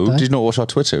watch know? it though. Did you not watch our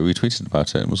Twitter? We tweeted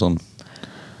about it. It was on.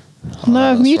 No,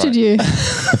 I've that's muted right. you.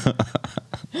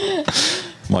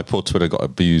 My poor Twitter got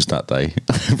abused that day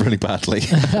really badly.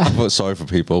 I felt sorry for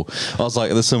people. I was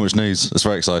like, there's so much news. It's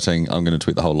very exciting. I'm going to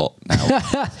tweet the whole lot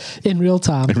now In real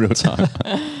time. in real time.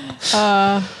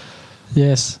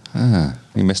 Yes.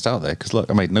 You missed out there because look,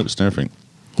 I made notes and everything.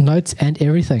 Notes and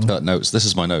everything. Notes. This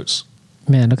is my notes.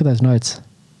 Man, look at those notes.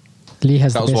 Lee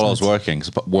has That the was best while I was notes. working.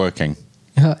 Working.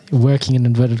 Working in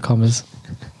inverted commas.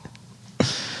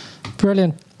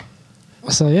 Brilliant.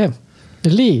 So yeah,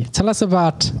 Lee, tell us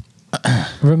about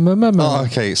Remember. Oh,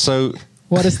 okay. So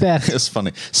What is that? it's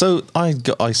funny. So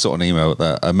I saw an email,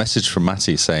 a message from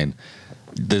Matty saying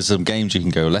there's some games you can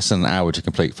go less than an hour to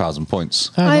complete 1,000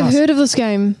 points. Oh, I've nice. heard of this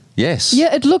game. Yes.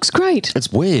 Yeah, it looks great.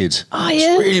 It's weird. Oh, It's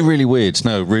yeah? really, really weird.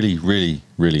 No, really, really,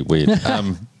 really weird.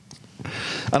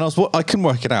 And I couldn't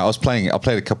work it out. I was playing it. I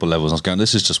played a couple of levels. And I was going,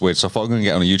 this is just weird. So I thought I'm going to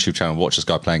get on a YouTube channel and watch this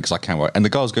guy playing because I can't work. And the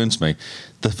guy was going to me,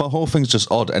 the whole thing's just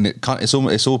odd, and it's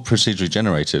all procedurally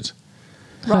generated.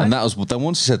 Right. And that was then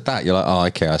once he said that, you're like, oh,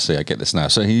 okay, I see, I get this now.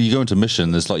 So you go into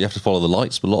mission. There's you have to follow the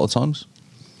lights a lot of times,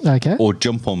 Okay. or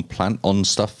jump on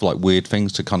stuff like weird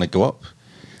things to kind of go up.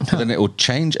 But then it will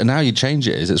change, and now you change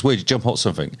it's weird. You jump on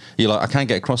something, you're like, I can't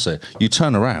get across it. You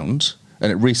turn around,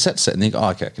 and it resets it, and you go, oh,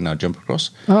 okay, I can now jump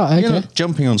across. Oh, okay. You're not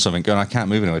jumping on something, going, I can't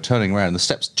move anywhere. Turning around, the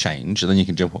steps change, and then you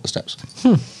can jump up the steps.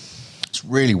 It's a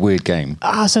really weird game.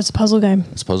 So it's a puzzle game.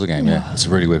 It's a puzzle game, yeah. It's a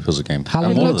really weird puzzle game. How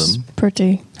And long one it of looks? them,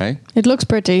 Pretty. hey, It looks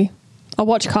pretty. I'll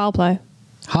watch Kyle play.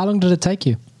 How long did it take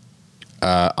you?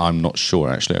 I'm not sure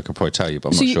actually. I could probably tell you, but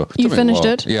I'm So not you- sure. you Took me a finished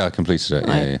while. it? Yeah, I completed it.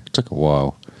 Right. Yeah. It took a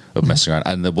while of messing around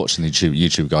and then watching the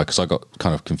YouTube guy because I got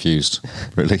kind of confused.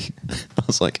 Really, I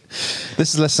was like,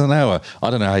 "This is less than an hour. I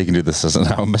don't know how you can do this as an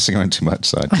hour. I'm messing around too much."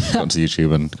 So I got onto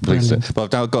YouTube and completed Brilliant. it. But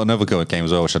I've now got another go at game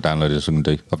as well, which I downloaded. So I'm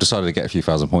gonna do. I've decided to get a few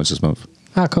thousand points this month.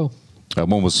 Ah, cool.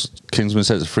 One was Kingsman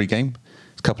says it's a free game.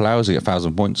 It's a couple hours, you get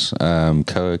 1,000 points.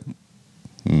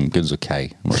 Begins with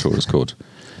K. I'm not sure what it's called.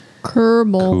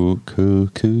 Kerbal.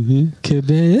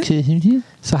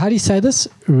 So how do you say this?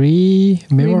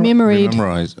 Rememoried.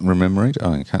 Rememoried.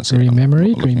 Oh, I can't see it. I'm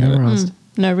Rememoried? looking at it. Rememorized.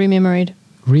 No, rememoried.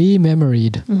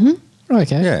 Rememoried. Mm-hmm.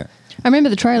 Okay. Yeah. I remember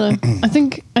the trailer. I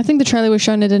think the trailer was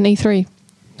shown at an E3.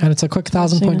 And it's a quick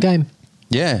 1,000 I've seen point it. game.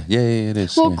 Yeah, it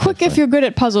is. Well, yeah, quick if definitely. you're good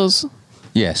at puzzles.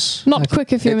 Yes. Not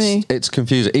quicker for me. It's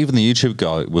confusing. Even the YouTube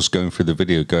guy was going through the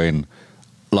video going,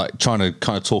 like, trying to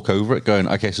kind of talk over it, going,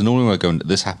 okay, so normally we're going,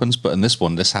 this happens, but in this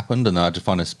one, this happened, and I had to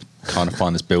find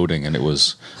this building, and it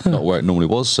was not where it normally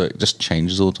was, so it just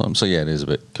changes all the time. So yeah, it is a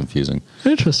bit confusing.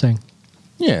 Interesting.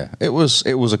 Yeah, it was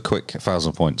a quick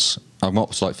 1,000 points. I'm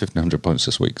up to like 1,500 points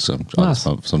this week, so Nice.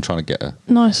 so I'm trying to get a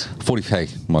Nice.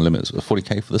 40k. My limit is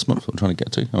 40k for this month. I'm trying to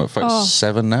get to. I'm at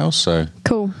 37 now, so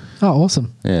Cool. Oh,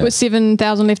 awesome. yeah. With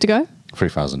 7,000 left to go?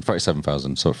 3,000,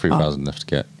 37,000, so 3,000 left to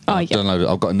get. Oh, I've yeah. downloaded-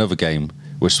 I've got another game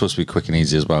which is supposed to be quick and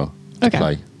easy as well to Okay.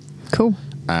 play, Cool.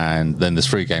 and then there's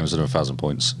 3 games that are 1,000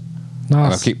 points. And I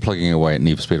Nice. keep plugging away at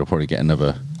Need for Speed. I'll probably get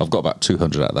another. I've got about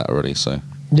 200 out of that already, so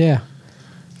Yeah.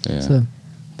 yeah. So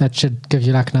that should give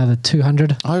you like another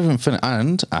 200. I haven't finished,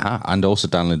 and also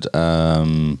downloaded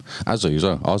Azu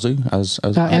as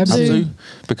well. Abzu.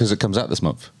 Because it comes out this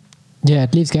month, Yeah,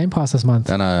 it leaves Game Pass this month.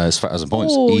 and it's 1,000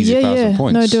 points, Oh, easy yeah, 1,000 yeah.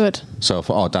 points. No, do it. So I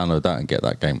thought, I'll download that and get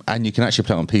that game, and you can actually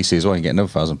play it on PC as well. You get another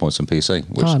 1,000 points on PC,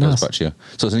 which Oh, goes nice. back to you.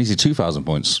 So it's an easy 2,000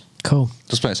 points. Cool.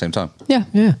 Just play at the same time. Yeah.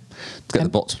 Yeah. Get the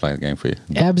bot to play the game for you.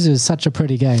 Abzu is such a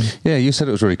pretty game. Yeah, you said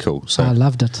it was really cool. So I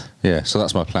loved it. yeah, so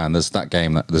that's my plan. There's that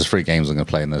game. There's 3 games I'm going to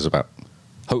play, and there's about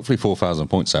hopefully 4,000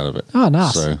 points out of it. Oh,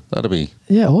 nice. So that'll be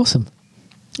Yeah, awesome.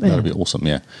 that'll be awesome.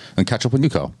 Yeah, and catch up with you,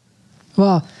 Carl.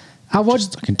 Well, I would.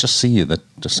 I can just see you. That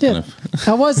just Yeah, kind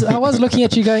of. I was looking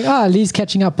at you going, Lee's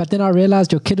catching up, but then I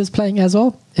realized your kid is playing as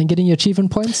well and getting your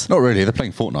achievement points. Not really. They're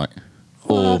playing Fortnite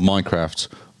or Minecraft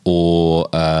or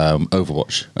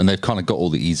Overwatch, and they've kind of got all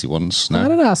the easy ones I now.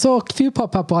 don't know. I saw a few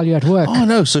pop up while you're at work. Oh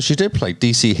no! So she did play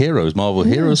DC Heroes, Marvel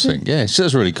Heroes thing. Yeah, she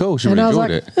was really cool. She And really I was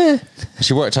enjoyed like, it.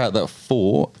 She worked out that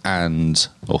Thor and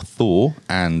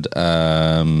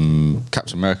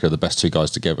Captain America are the best 2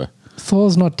 guys together.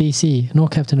 Thor's not DC, nor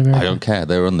Captain America. I don't care.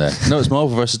 They're on there. No, it's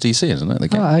Marvel versus DC, isn't it? The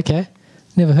game. Oh, okay.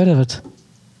 Never heard of it.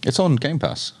 It's on Game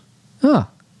Pass. Oh,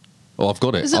 Oh, I've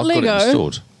got it. Is it I've Lego? got it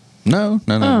installed. No.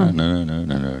 No,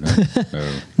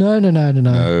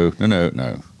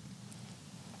 No.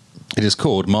 It is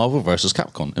called Marvel vs.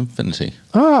 Capcom Infinity.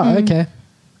 Oh, okay.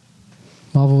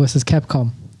 Marvel vs.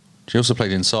 Capcom. She also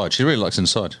played Inside. She really likes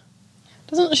Inside.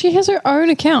 Doesn't she has her own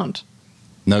account?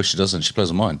 No, she doesn't. She plays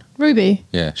on mine. Ruby.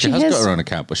 Yeah, she has got her own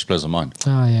account, but she plays on mine.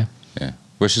 Oh, yeah. Yeah,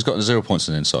 where she's got 0 points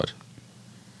in Inside.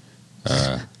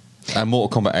 And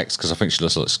Mortal Kombat X, because I think she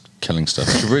just likes killing stuff.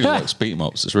 She really likes beat 'em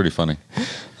ups. It's really funny.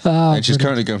 And she's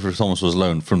currently going through Thomas Was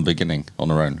Alone from the beginning on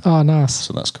her own. Oh, nice.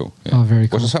 So that's cool. Yeah. Oh, very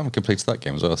cool. Well, I just haven't completed that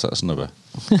game as well, so that's another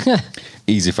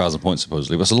easy 1,000 points,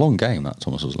 supposedly. But it's a long game, that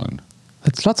Thomas Was Alone.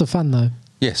 It's lots of fun, though.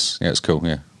 Yes, yeah, it's cool,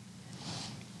 yeah.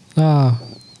 Oh,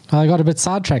 I got a bit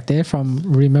sidetracked there from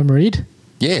Remember Read.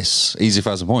 Yes, easy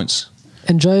 1,000 points.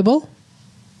 Enjoyable?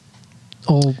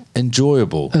 Or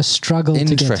Enjoyable. a struggle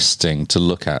Interesting to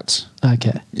look at. to get?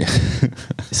 Okay. Yeah.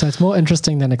 So it's more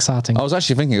interesting than exciting. I was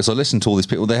actually thinking, as I listened to all these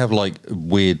people, they have like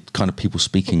weird kind of people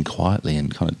speaking quietly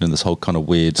and kind of doing this whole kind of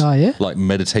weird, Oh, yeah? like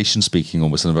meditation speaking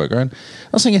almost in the background. I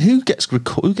was thinking, who gets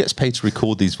paid to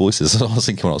record these voices? I was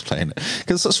thinking when I was playing it,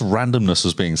 because such randomness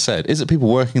was being said. Is it people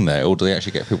working there, or do they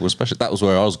actually get people special? That was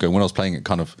where I was going when I was playing it,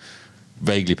 kind of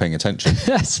vaguely paying attention.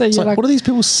 So It's you're like, like, what are these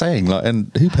people saying? Like,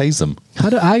 and who pays them? how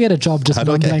do I get a job just How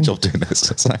do I get a mumbling? job doing this?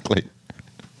 Exactly.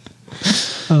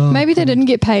 Maybe they didn't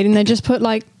get paid and they just put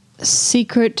like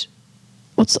secret.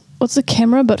 What's the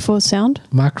camera but for sound?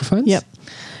 Microphones? Yep.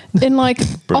 In like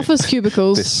office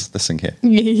cubicles. This thing here.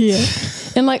 Yeah.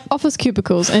 In like office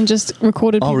cubicles and just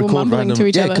recorded people mumbling to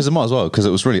each yeah, other. because it might as well, because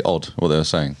it was really odd what they were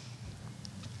saying.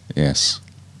 Yes.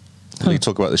 You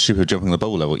talk about the stupid jumping the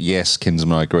bubble level. Yes,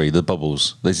 Kinsman, I agree. The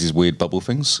bubbles. There's these weird bubble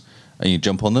things, and you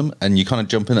jump on them, and you kind of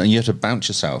jump in, and you have to bounce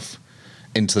yourself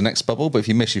into the next bubble, but if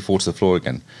you miss, you fall to the floor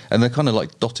again. And they're kind of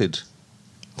like dotted.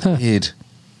 Huh. Weird.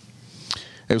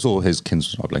 It was all his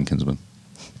Kinsman. I blame Kinsman.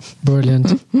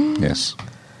 Brilliant. Yes.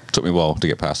 Took me a while to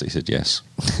get past it. He said yes.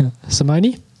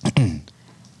 Simone?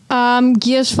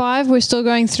 Gears 5 we're still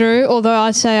going through, although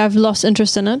I'd say I've lost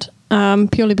interest in it,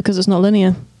 purely because it's not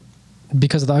linear.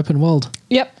 Because of the open world.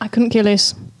 Yep, I couldn't care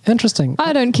less. Interesting.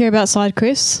 I don't care about side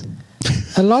quests.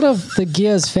 A lot of the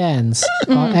Gears fans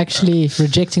are actually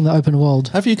rejecting the open world.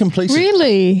 Have you completed?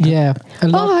 Really? Yeah. A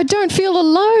lot, Oh, I don't feel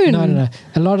alone. No.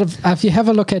 A lot of, if you have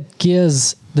a look at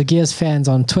the Gears fans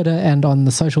on Twitter and on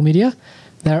the social media,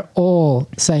 they're all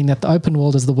saying that the open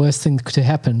world is the worst thing to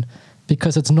happen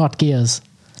because it's not Gears.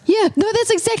 Yeah, no,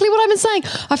 that's exactly what I've been saying.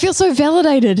 I feel so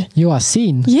validated. You are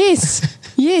seen. Yes,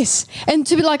 yes. And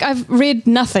to be like, I've read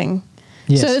nothing.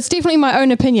 Yes. So it's definitely my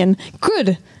own opinion.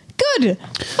 Good.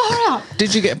 Far out.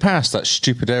 Did you get past that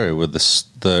stupid area with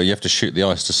the you have to shoot the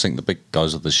ice to sink the big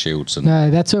guys with the shields? And No,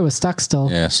 that's where we're stuck still.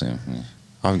 yes, yeah.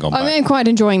 I haven't gone back. I'm quite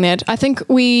enjoying that. I think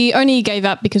we only gave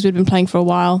up because we'd been playing for a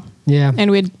while. Yeah. And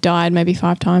we'd died maybe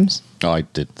 5 times. I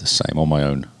did the same on my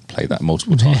own. Played that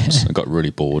multiple times. I got really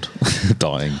bored,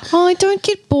 dying. Oh, I don't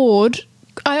get bored.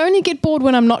 I only get bored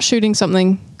when I'm not shooting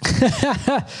something.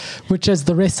 Which is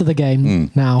the rest of the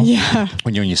game now. Yeah.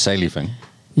 When you're on your sailing thing.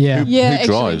 Yeah. Yeah, Who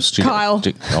drives? actually, Kyle.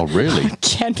 Oh, really?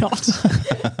 Cannot.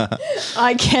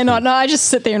 I cannot. No, I just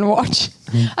sit there and watch.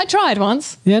 I tried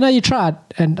once. Yeah, no, you tried,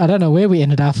 and I don't know where we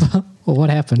ended up or what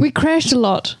happened. We crashed a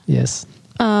lot. Yes.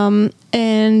 And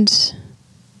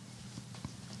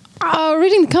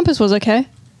reading the compass was okay.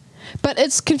 But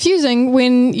it's confusing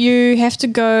when you have to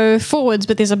go forwards,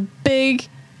 but there's a big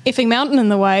effing mountain in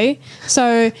the way.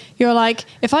 So you're like,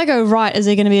 if I go right, is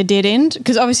there going to be a dead end?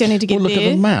 Because obviously I need to get Well, look there.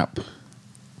 at the map.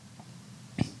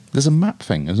 There's a map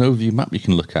thing. There's an overview map you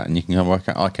can look at, and you can work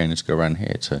out, okay, I need to go around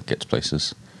here to get to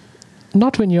places.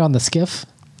 Not when you're on the skiff.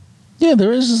 Yeah,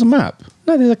 there's a map.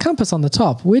 No, there's a compass on the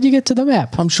top. Where do you get to the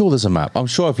map? I'm sure there's a map. I'm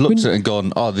sure I've looked at it and gone,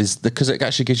 because it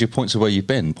actually gives you points of where you've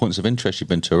been, points of interest you've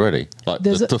been to already. Like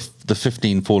the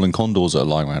 15 fallen condors that are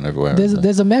lying around everywhere.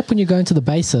 There's a map when you go into the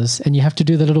bases, and you have to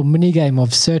do the little mini game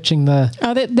of searching the.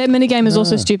 Oh, that minigame is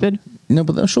also stupid. No,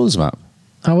 but I'm sure there's a map.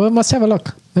 Oh, we must have a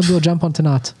look. Maybe we'll jump on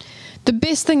tonight. The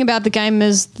best thing about the game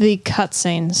is the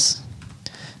cutscenes.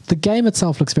 The game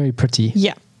itself looks very pretty.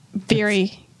 Yeah,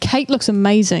 very. Kate looks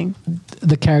amazing.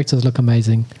 The characters look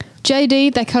amazing.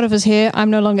 JD, they cut off his hair.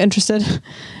 I'm no longer interested.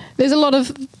 There's a lot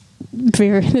of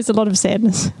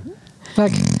sadness.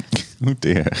 Like, Oh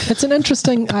dear. it's an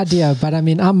interesting idea, but I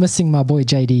mean, I'm missing my boy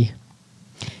JD.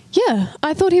 Yeah,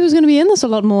 I thought he was going to be in this a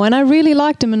lot more, and I really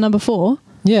liked him in number 4.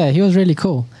 Yeah, he was really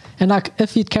cool. And like,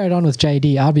 if he'd carried on with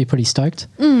JD, I'd be pretty stoked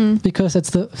because it's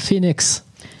the Phoenix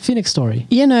story.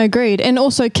 Yeah, no, agreed. And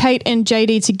also, Kate and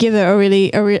JD together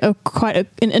are quite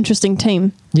an interesting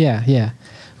team. Yeah, yeah.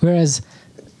 Whereas,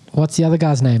 what's the other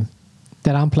guy's name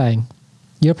that I'm playing?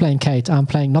 You're playing Kate. I'm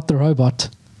playing not the robot.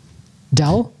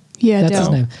 Dell? Yeah, That's Dell. his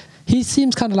name. He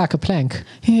seems kind of like a plank.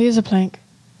 He is a plank.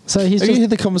 So he's Have you just... heard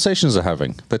the conversations they're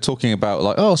having? They're talking about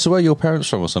like, oh, so where are your parents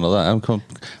from or something like that.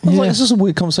 I was like, this is a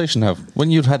weird conversation to have. When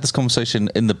you've had this conversation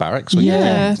in the barracks, when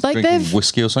Yeah. you're Like drinking they've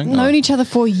whiskey or something. known each other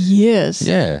for years.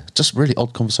 Yeah, just really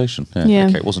odd conversation. Yeah. Yeah.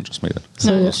 Okay, it wasn't just me then.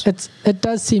 So it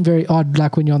does seem very odd,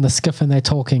 like when you're on the skiff and they're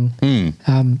talking.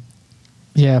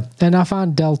 Yeah, and I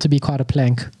found Dell to be quite a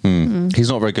plank. He's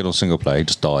not very good on single player. He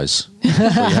just dies. But you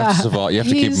have to survive. You have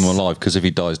to keep him alive because if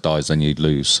he dies, then you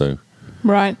lose. So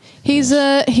Right. He's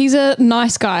a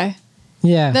nice guy.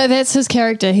 Yeah, That's his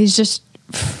character. He's just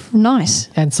nice.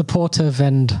 and supportive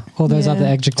and all those Yeah. other I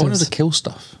wanted adjectives. to kill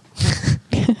stuff.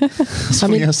 That's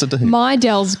what he has to do. My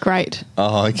Dell's great.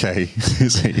 Oh, okay.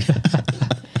 Is he?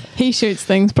 He shoots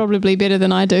things probably better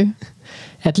than I do.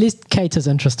 At least Kate is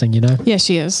interesting, you know. Yeah,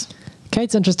 she is.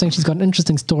 Kate's interesting. She's got an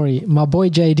interesting story. My boy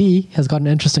JD has got an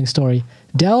interesting story.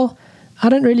 Dell, I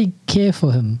don't really care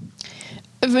for him.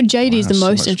 JD's the so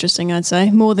most much- interesting, I'd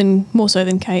say, more so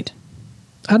than Kate.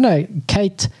 I don't know.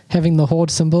 Kate having the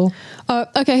horde symbol.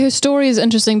 Okay, her story is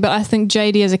interesting, but I think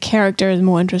JD as a character is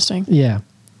more interesting. Yeah.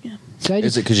 Yeah. JD,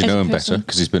 Is it because you As know a him better? person.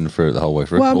 Because he's been through it the whole way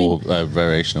through? Well, I or a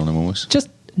variation on him almost?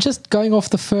 just going off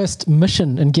the first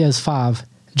mission in Gears 5,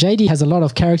 JD has a lot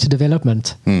of character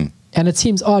development. And it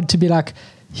seems odd to be like,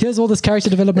 here's all this character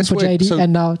development It's for weird. JD, So-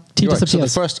 and now he You're right. So the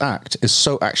disappears. first act is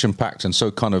so action packed and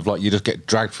so kind of like you just get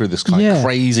dragged through this kind Yeah. of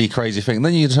crazy thing.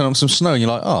 Then you turn on some snow and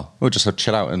you're like, oh, we'll just have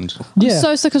chill out and Yeah. I'm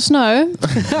so sick of snow.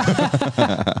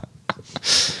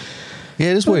 yeah,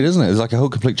 it is weird, isn't it? It's like a whole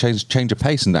complete change of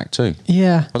pace in Act 2.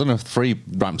 Yeah. I don't know if 3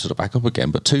 ramps it back up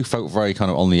again, but 2 felt very kind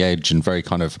of on the edge and very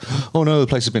kind of, oh no, the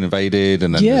place has been invaded,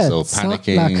 and then Yeah, there's all it's not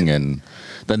panicking, like- and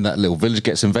then that little village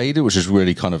gets invaded, which is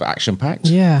really kind of action packed.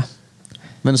 Yeah.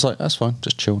 Then it's like, that's fine,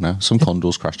 just chill now. Some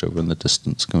condors crashed over in the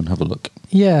distance. Go and have a look.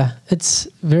 Yeah. It's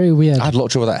very weird. I had a lot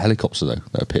of trouble with that helicopter though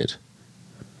that appeared.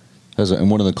 In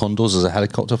one of the condors, there's a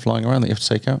helicopter flying around that you have to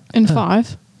take out. In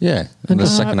 5. Yeah, in the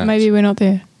second act. Maybe we're not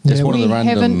there. It's Yeah, one of We the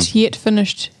random. haven't yet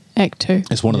finished Act 2.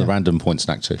 It's one of the Yeah. random points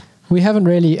in Act 2. We haven't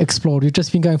really explored. We've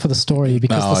just been going for the story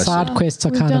because Oh, the I side see. quests are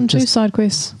We've kind done of 2 just... side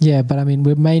quests. Yeah, but I mean,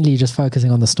 we're mainly just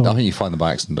focusing on the I story. think you find them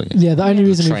by accident, don't you? Yeah, the only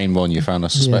reason Train one you found, I yeah,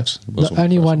 suspect. was the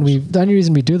only first the only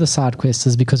reason we do the side quests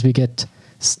is because we get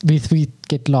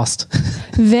lost.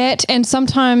 That, and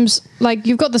sometimes, like,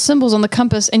 you've got the symbols on the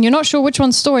compass and you're not sure which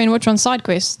one's story and which one's side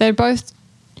quest. They're both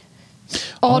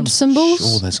odd I'm symbols.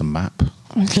 Sure, there's a map.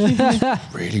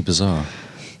 Really bizarre.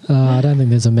 I don't think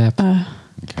there's a map.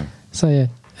 Okay. So yeah,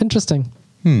 interesting.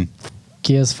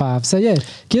 Gears 5. So yeah,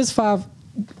 Gears 5,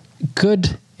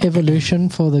 good evolution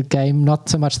for the game. Not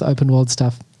so much the open world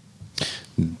stuff.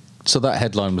 So that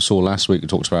headline we saw last week, we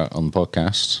talked about on the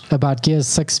podcast. About Gears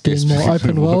 6 being more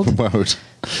open world.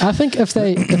 I think if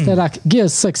they're like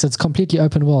Gears 6, it's completely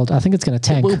open world. I think it's going to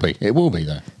tank. It will be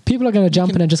though. People are going to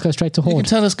jump in and just go straight to You can Horde.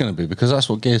 tell it's going to be because that's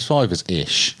what Gears 5 is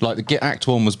ish. Like Act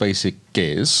 1 was basic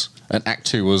Gears and Act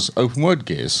 2 was open world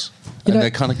Gears. And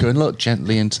they're kind of going, look,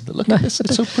 gently into the... Look at this,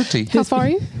 it's so pretty. How far are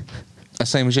you?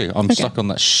 Same as you. I'm stuck on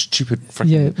that stupid freaking...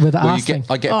 Yeah, with the arse thing.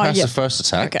 I get past yeah. the first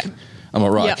attack. Okay. I'm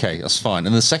like, right, Yeah. okay, that's fine.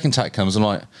 And the second attack comes, I'm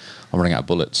like, I'm running out of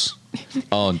bullets.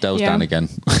 Oh, and Dell's Yeah. down again.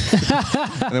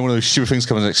 And then one of those stupid things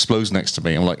comes and explodes next to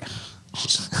me. I'm like...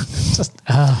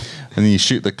 And then you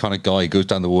shoot the kind of guy, he goes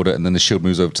down the water, and then the shield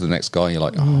moves over to the next guy, and you're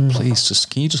like, oh, please,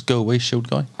 can you just go away, shield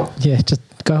guy? Yeah, just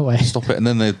go away. Stop it. And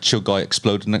then the shield guy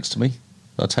exploded next to me.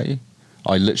 Did I tell you?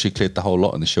 I literally cleared the whole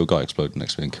lot, and the shield guy exploded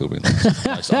next to me and killed me.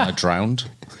 And I drowned.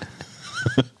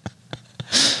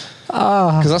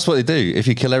 Because that's what they do. If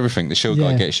you kill everything, the shield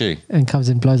guy gets you. And comes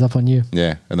and blows up on you.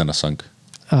 Yeah, and then I sunk.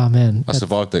 Oh, man. I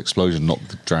survived the explosion, not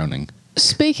the drowning.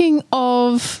 Speaking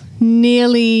of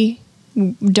nearly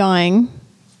dying,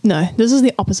 no, this is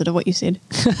the opposite of what you said.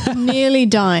 Nearly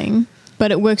dying,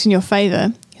 but it works in your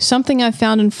favor. Something I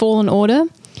found in Fallen Order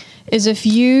is if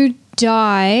you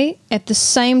die at the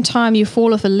same time you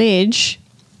fall off a ledge.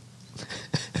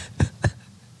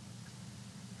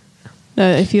 No,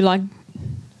 if you like.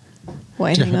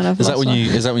 Wait, hang on, Is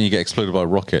that when you get exploded by a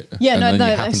rocket? Yeah, and no, then no.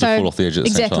 you happen So to fall off the edge at the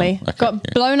exactly, same time? Okay, got yeah.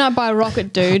 blown up by a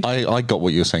rocket, dude. I got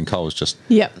what you were saying. Carl was just...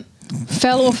 Yep,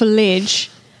 fell off a ledge,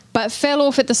 but fell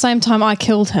off at the same time I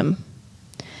killed him.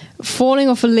 Falling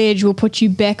off a ledge will put you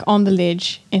back on the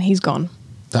ledge, and he's gone.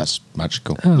 That's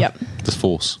magical. Oh. Yep. The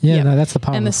force. Yeah, Yep. no, that's the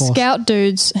power And of the the force. scout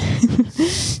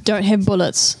dudes don't have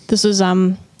bullets. This is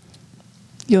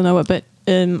you'll know it, but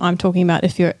I'm talking about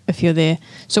if you're there.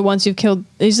 So once you've killed,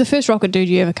 he's the first rocket dude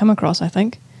you ever come across, I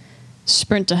think.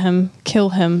 Sprint to him, kill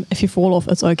him. If you fall off,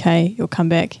 it's okay. You'll come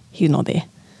back. He's not there.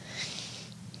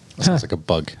 That sounds like a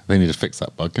bug. They need to fix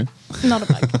that bug. Eh? Not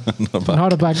a bug. Not a bug.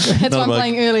 Not a bug. That's Not why a I'm bug.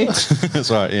 playing early. That's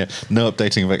right, yeah. No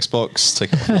updating of Xbox.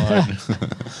 Take it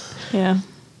offline. Yeah.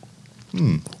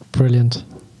 Brilliant.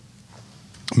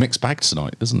 Mixed bag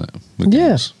tonight, isn't it? With Yeah.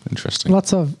 games. Interesting.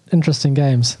 Lots of interesting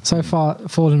games. So far,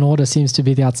 Fallen Order seems to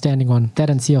be the outstanding one. That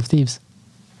and Sea of Thieves.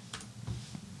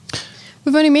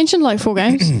 We've only mentioned like 4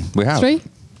 games. We have. 3.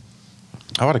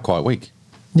 I've had a quiet week.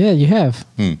 Yeah, you have.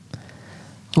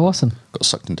 Awesome. Got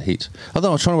sucked into heat. Although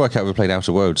I was trying to work out if we played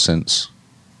Outer Worlds since.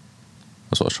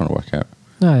 That's what I was trying to work out.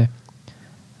 No.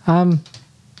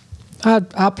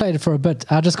 I played it for a bit.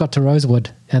 I just got to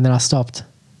Rosewood and then I stopped.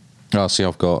 Oh, see,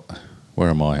 I've got... Where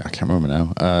am I? I can't remember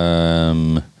now.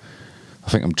 I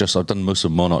think I've done most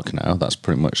of Monarch now. That's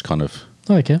pretty much kind of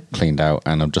Okay. cleaned out,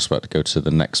 and I'm just about to go to the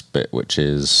next bit, which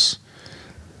is...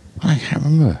 I can't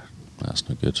remember. That's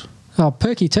no good. Oh,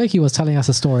 Perky Turkey was telling us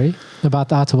a story about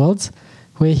the Outer Worlds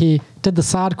where he did the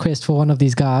side quest for one of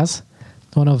these guys,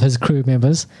 one of his crew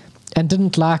members, and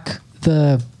didn't like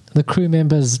the crew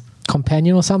member's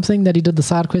companion or something that he did the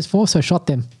side quest for, so shot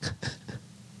them.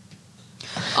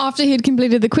 After he'd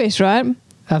completed the quest, right?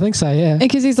 I think so, yeah.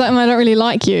 Because he's like, I don't really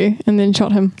like you, and then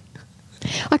shot him.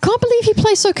 I can't believe he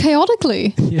plays so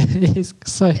chaotically. Yeah, he's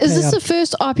so Is this the chaotic.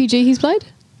 first RPG he's played?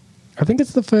 I think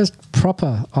it's the first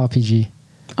proper RPG.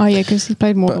 Oh yeah, because he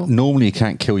played But Mortal. normally you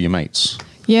can't kill your mates.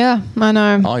 Yeah, I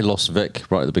know. I lost Vic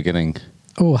right at the beginning.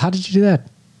 Oh, how did you do that?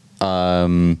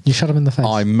 You shot him in the face.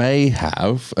 I may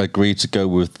have agreed to go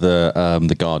with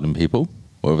the garden people,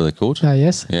 whatever they're called. Oh,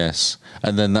 yes? Yes.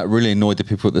 And then that really annoyed the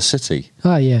people at the city.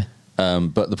 Oh, yeah.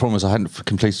 But the problem is I hadn't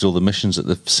completed all the missions at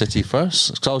the city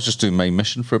first. Because I was just doing main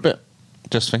mission for a bit.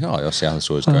 Just thinking, I'll see how the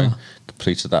story's going.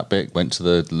 Completed that bit, went to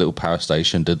the little power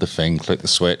station, did the thing, clicked the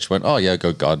switch, went, oh yeah,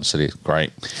 go Garden City,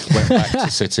 great. Went back to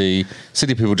city.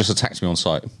 City people just attacked me on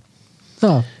sight.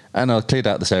 Oh, And I cleared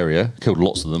out this area, killed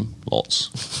lots of them, lots.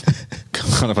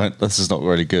 Kind of went, this is not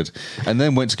really good. And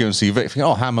then went to go and see Vic, thinking,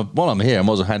 while I'm here, I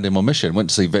might as well hand in my mission. Went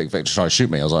to see Vic, Vic tried to shoot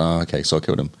me. I was like, oh, okay, so I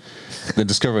killed him. Then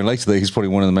discovering later that he's probably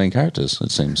one of the main characters,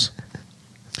 it seems.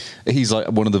 He's like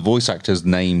one of the voice actors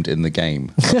named in the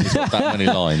game. He's got that many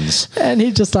lines. and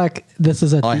he just like, this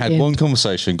is it. I the had end. one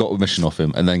conversation, got a mission off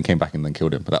him, and then came back and then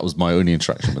killed him. But that was my only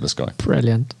interaction with this guy.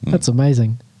 Brilliant. That's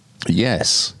amazing.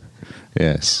 Yes.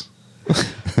 Yes.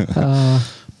 Uh,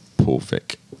 Poor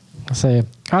Vic. so,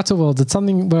 Outer Worlds, it's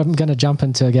something where I'm going to jump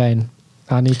into again.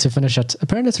 I need to finish it.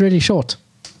 Apparently, it's really short.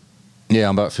 Yeah,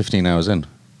 I'm about 15 hours in.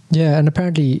 Yeah, and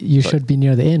apparently you should be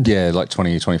near the end. Yeah, like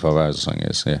 20, 25 hours or something it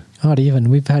is, yeah. Not even.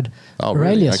 We've had Oh,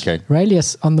 really? Aurelius. Okay.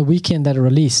 Aurelius on the weekend that it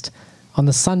released. On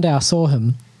the Sunday I saw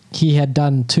him. He had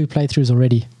done 2 playthroughs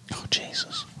already. Oh,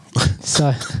 Jesus.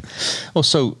 So,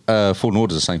 Also, Fallen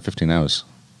Order is the same 15 hours.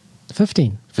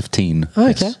 15. 15. Okay.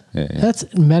 Yes. Yeah, yeah.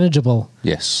 That's manageable.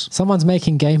 Yes. Someone's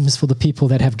making games for the people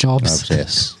that have jobs.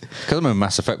 Yes. Because I remember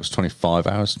Mass Effect was 25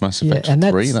 hours. Mass Effect and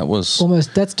 3, that was...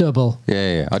 that's doable.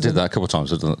 Yeah. I did that a couple of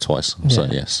times. I've done it twice. So,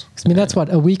 yes. I mean, that's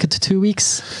what, a week to 2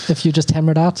 weeks if you just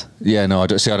hammer it out? Yeah, no, I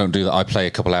don't do that. I play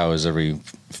a couple hours every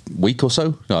week or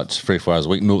so. No, it's 3 or 4 hours a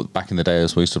week. No, back in the day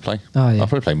as we used to play. Oh, yeah. I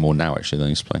probably play more now, actually, than I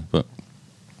used to play. But,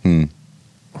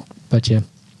 But yeah.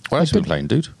 what else have you been playing,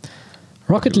 dude?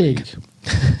 Rocket League.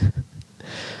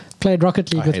 Played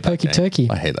Rocket League I with hate that Pokey game. Turkey.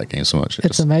 I hate that game so much.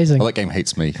 It's amazing. Well, that game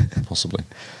hates me, possibly.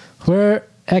 We're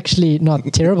actually not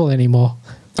terrible anymore.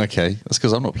 Okay, that's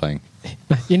because I'm not playing.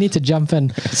 You need to jump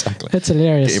in. Exactly. It's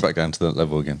hilarious. Get you back down to that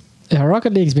level again. Yeah,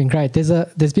 Rocket League's been great.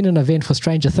 There's been an event for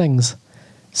Stranger Things.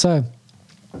 So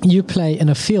you play in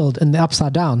a field in the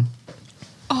Upside Down,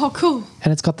 Oh, cool.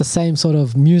 and it's got the same sort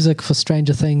of music for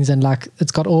Stranger Things, and like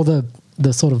it's got all the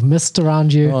sort of mist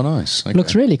around you. Oh, nice. Okay.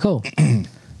 Looks really cool.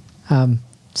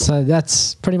 So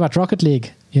that's pretty much Rocket League,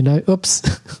 you know. Oops.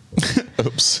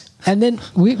 Oops. And then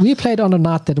we played on a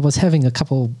night that was having a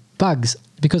couple bugs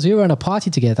because we were in a party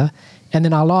together, and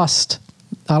then our last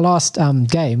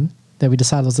game that we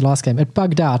decided was the last game, it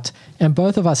bugged out, and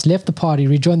both of us left the party,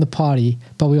 rejoined the party,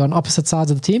 but we were on opposite sides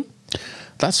of the team.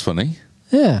 That's funny.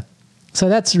 Yeah. So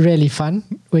that's really fun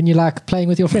when you like playing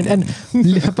with your friend. And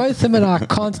both him and I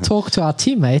can't talk to our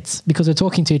teammates because we're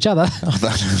talking to each other Oh,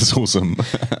 that's awesome.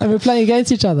 and we're playing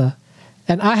against each other.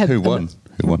 And I had Who won?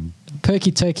 Who won?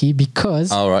 Perky Turkey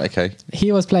because Oh, right, okay.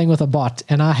 he was playing with a bot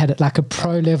and I had like a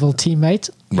pro level teammate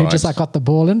who Right. just like got the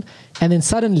ball in. And then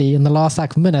suddenly in the last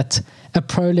like minute, a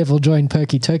pro level joined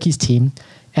Perky Turkey's team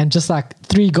and just like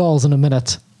 3 goals in a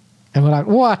minute. And we're like,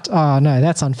 what? Oh no,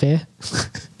 that's unfair.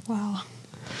 Wow.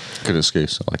 Good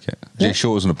excuse. I like it. Are Yeah. you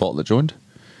sure it wasn't a bot that joined?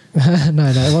 No,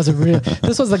 it wasn't real.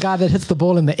 This was the guy that hits the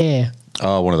ball in the air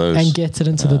Oh, one of those. and gets it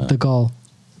into the goal.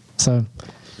 So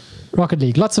Rocket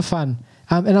League, lots of fun.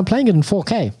 And I'm playing it in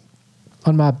 4K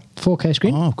on my 4K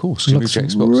screen. Oh, of course. Looks New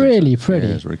Xbox, really isn't it? pretty.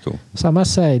 Yeah, it's very cool. So I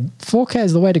must say, 4K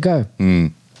is the way to go.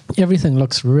 Everything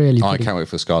looks really Oh, I pretty. can't wait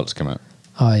for Scarlet to come out.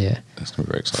 Oh, yeah. It's going to be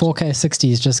very exciting. 4K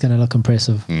 60 is just going to look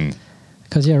impressive.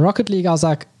 Because, yeah, Rocket League, I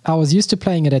was used to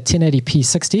playing it at 1080p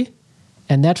 60,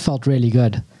 and that felt really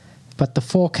good. But the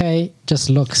 4K just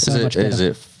looks so much better. Is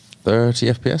it 30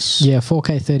 FPS? Yeah,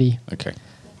 4K 30. Okay.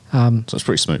 So it's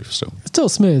pretty smooth still. It's still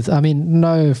smooth. I mean,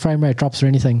 no frame rate drops or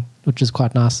anything, which is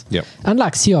quite nice. Yep.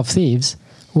 Unlike Sea of Thieves,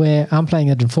 where I'm playing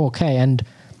it in 4K, and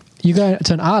you go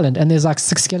to an island and there's like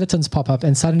 6 skeletons pop up,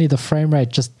 and suddenly the frame rate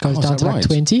just goes is down that to like right?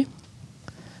 20.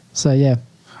 So, yeah.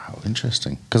 Oh,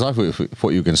 interesting. Because I thought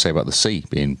you were going to say about the sea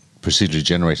being procedurally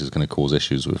generated is going to cause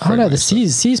issues with Oh, frame no, rate, the so-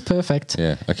 sea's perfect.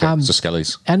 Yeah, okay. So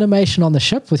skellies. Animation on the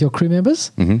ship with your crew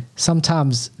members,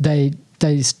 sometimes they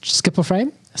skip a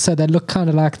frame, so they look kind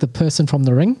of like the person from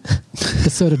The Ring, the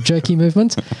sort of jerky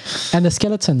movement. And the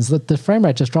skeletons, the frame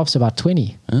rate just drops to about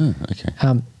 20. Oh,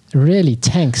 okay. Really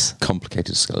tanks.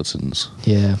 Complicated skeletons.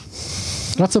 Yeah.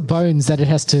 Lots of bones that it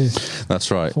has to.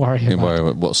 That's right. Worry Yeah,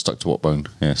 about. what's stuck to what bone,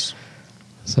 yes.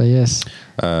 So, yes.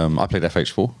 I played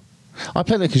FH4. I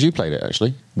played it because you played it,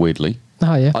 actually, weirdly.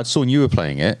 Oh, yeah. I'd saw you were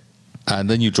playing it, and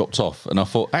then you dropped off, and I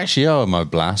thought, actually, I my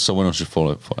blast, so why not just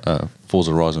follow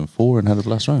Forza Horizon 4 and had a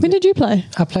blast round? When did you play?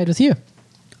 I played with you.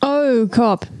 Oh,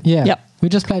 co-op. Yeah. Yep. We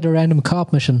just played a random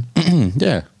co-op mission.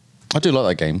 Yeah. I do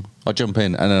like that game. I jump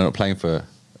in and end up playing for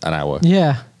an hour.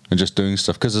 Yeah. And just doing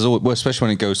stuff because there's always, well, especially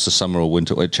when it goes to summer or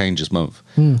winter, it changes month.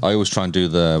 I always try and do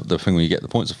the thing where you get the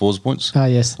points, the Forza points. Oh,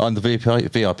 yes. And the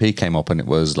VIP came up and it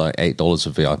was like $8 for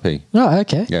VIP. Oh,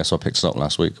 okay. Yeah, so I picked it up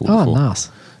last week. Or Oh, before. nice.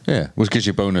 Yeah, which gives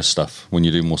you bonus stuff. When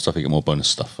you do more stuff, you get more bonus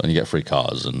stuff, and you get free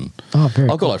cars. And Oh, very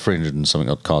I've got cool. like 300 and something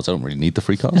odd cars. I don't really need the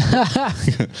free cars.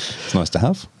 It's nice to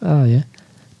have. Oh, yeah.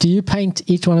 Do you paint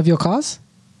each one of your cars?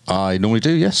 I normally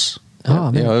do, yes.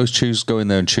 Oh, man. yeah, I always go in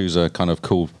there and choose a kind of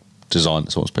cool design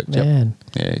that someone's picked. Man.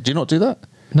 Yeah. Do you not do that?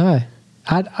 No.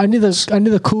 Only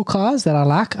the cool cars that I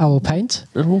like, I will paint.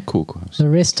 They're all cool cars. The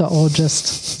rest are all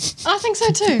just. I think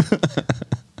so too.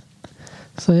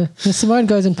 So yeah, Simone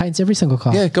goes and paints every single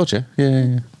car. Yeah, gotcha.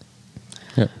 Yeah.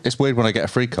 It's weird when I get a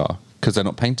free car because they're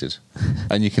not painted,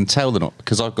 and you can tell they're not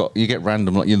because you get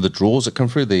random like the drawers that come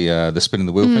through the spinning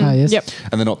the wheel thing. Ah, yes. Yep.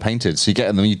 And they're not painted, so you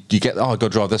get them. You get I got to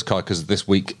drive this car because this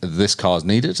week this car's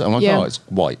needed. I'm like, Yeah. oh, it's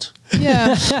white. Yeah.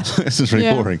 This is really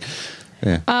Yeah. boring.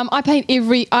 Yeah. I paint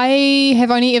I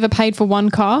have only ever paid for one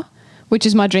car, which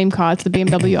is my dream car. It's the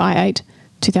BMW i8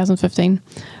 2015.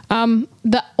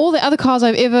 All the other cars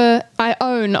I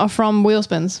own are from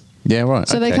Wheelspins. Yeah, right.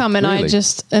 So they okay. come and Really?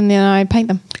 and then I paint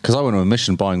them. Because I went on a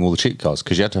mission buying all the cheap cars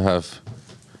because you had to have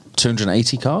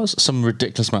 280 cars, some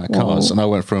ridiculous amount of cars. Whoa. And I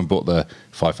went through and bought the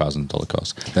 $5,000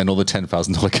 cars, then all the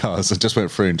 $10,000 cars. I just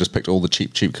went through and just picked all the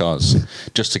cheap cars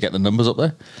just to get the numbers up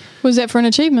there. Was that for an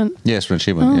achievement? Yes, for an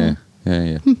achievement. Oh.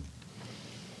 Yeah.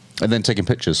 And then taking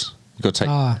pictures. You've got to take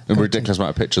a gotta ridiculous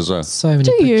amount of pictures as well. So many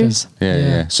Do you? pictures.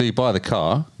 Yeah. So you buy the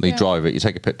car, then you Yeah. drive it, you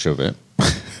take a picture of it,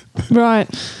 Right.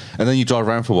 and then you drive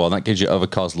around for a while, and that gives you other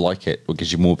cars like it, or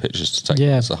gives you more pictures to take.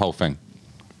 Yeah. It's the whole thing.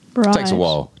 Right. It takes a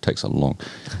while. It takes a long.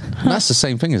 And that's the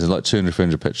same thing, is it? Like 200,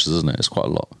 300 pictures, isn't it? It's quite a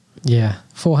lot. Yeah.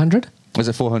 400? Is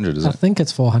it 400, is I it? think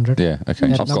it's 400. Yeah, okay.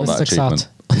 Yeah, I've got number that sticks achievement.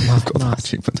 out. I've got that Nice.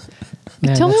 achievement.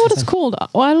 Yeah, Tell me that's what the it's same. called.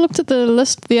 Well, I looked at the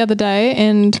list the other day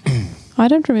and I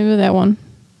don't remember that one.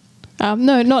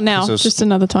 No, not now. So it's- Just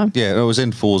another time. Yeah, it was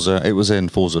in Forza. It was in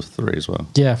Forza 3 as well.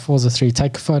 Yeah, Forza 3.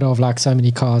 Take a photo of like so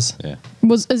many cars. Yeah.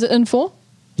 Is it in 4?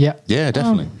 Yeah. Yeah,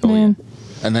 definitely. Oh, man.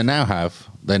 Yeah. And they now have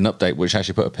an update which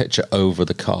actually put a picture over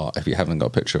the car if you haven't got a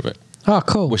picture of it, Oh,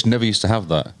 cool. which never used to have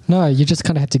that. No, you just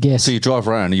kind of had to guess. So you drive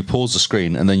around and you pause the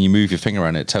screen and then you move your finger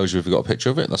around it. It tells you if you've got a picture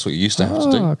of it. That's what you used to have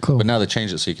to do. Oh, cool. But now they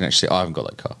changed it so you can actually say, I haven't got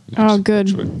that car. You can Oh, just good.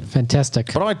 picture it.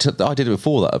 Fantastic. But I did it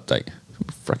before that update.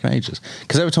 Freaking ages.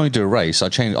 Because every time you do a race, I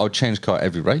would change car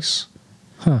every race,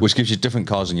 which gives you different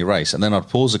cars in your race. And then I'd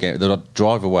pause the game, then I'd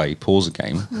drive away, pause the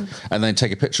game, and then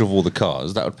take a picture of all the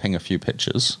cars. That would ping a few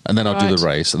pictures. And then I'd do the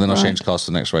Right. race, and then I'd Right. change cars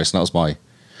to the next race. And that was my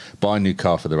buy a new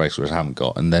car for the race, which I haven't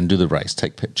got, and then do the race,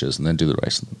 take pictures, and then do the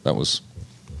race. That was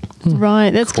Right.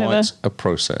 That's quite clever. a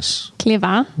process.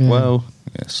 Clever. Yeah. Well,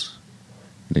 yes,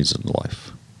 needs a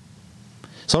life.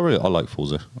 So I like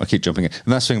Forza. I keep jumping in,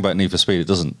 and that's the thing about Need for Speed.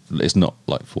 It's not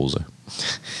like Forza.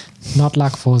 Not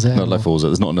like Forza. Not anymore. like Forza.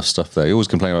 There's not enough stuff there. You always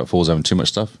complain about Forza having too much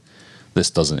stuff. This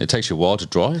doesn't. It takes you a while to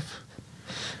drive,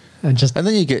 And just and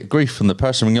then you get grief from the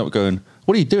person ringing up going,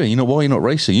 "What are you doing? Why are you not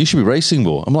racing? You should be racing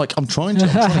more." I'm like, I'm trying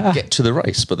to get to the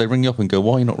race, but they ring you up and go,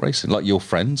 "Why are you not racing?" Like your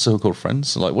friends, so-called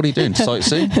friends, like, "What are you doing?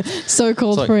 Sightseeing?"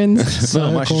 So-called It's like- friends. No,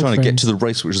 I'm actually So-called trying to get friends. to the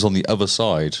race, which is on the other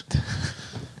side.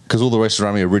 Because all the races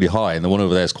around me are really high, and the one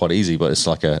over there is quite easy, but it's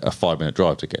like a 5-minute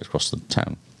drive to get across the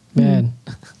town. man,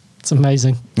 it's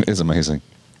amazing. It is amazing.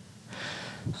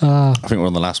 Uh, I think we're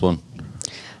on the last one.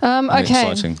 Okay.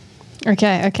 Exciting.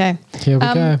 Okay. Here we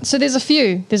go. So there's a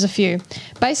few.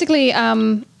 Basically,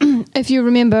 if you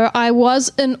remember, I was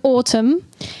in autumn,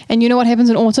 and you know what happens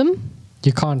in autumn?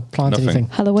 You can't plant Nothing. anything.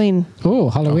 Halloween. Oh,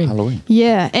 Halloween. Halloween.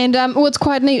 Yeah, and what's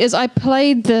quite neat is I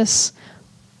played this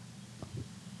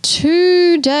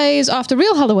 2 days after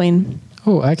real Halloween.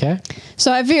 Oh, okay.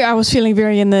 So I was feeling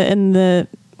very in the.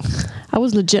 I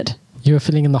was legit. You were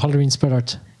feeling in the Halloween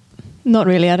spirit. Not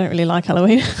really. I don't really like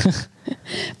Halloween.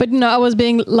 But no, I was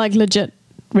being like legit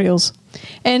reels.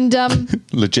 And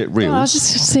Legit reels. I was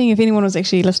just seeing if anyone was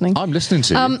actually listening. I'm listening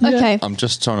to you. Okay. I'm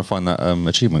just trying to find that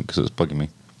achievement because it's bugging me.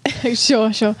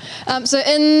 Sure. So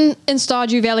in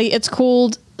Stardew Valley, it's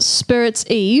called Spirit's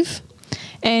Eve.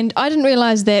 And I didn't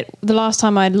realize that the last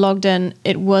time I'd logged in,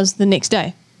 it was the next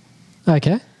day.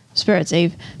 Okay. Spirit's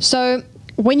Eve. So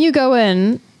when you go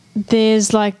in,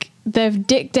 there's like they've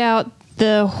decked out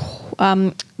the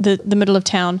middle of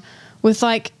town with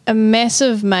like a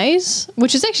massive maze,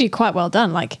 which is actually quite well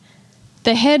done. Like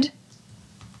they had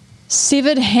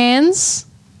severed hands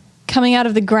coming out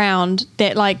of the ground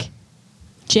that like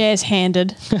Jazz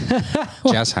handed.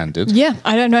 Jazz handed. Yeah,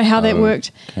 I don't know how that Oh,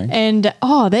 worked. okay. And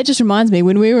that just reminds me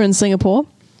when we were in Singapore,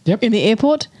 Yep. in the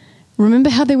airport. Remember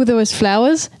how there were those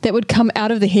flowers that would come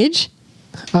out of the hedge?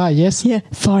 Ah, yes. Yeah,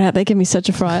 far out. They give me such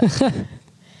a fright.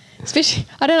 Especially,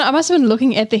 I don't know, I must have been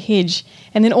looking at the hedge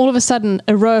and then all of a sudden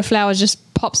a row of flowers just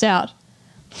pops out.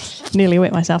 Nearly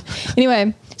wet myself.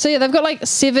 Anyway, so yeah, they've got like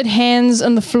severed hands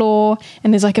on the floor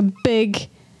and there's like a big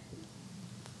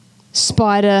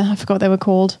spider. I forgot what they were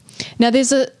called. Now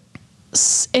there's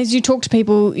as you talk to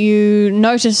people, you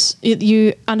notice,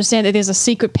 you understand that there's a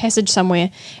secret passage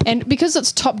somewhere. And because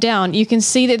it's top down, you can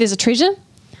see that there's a treasure.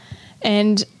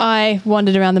 And I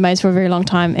wandered around the maze for a very long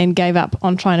time and gave up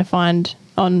on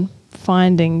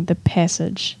finding the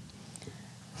passage.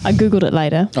 I Googled it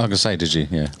later. I was going to say, did you?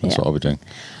 Yeah, that's Yeah. what I'll be doing.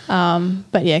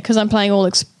 But yeah, because I'm playing all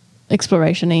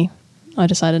exploration-y, I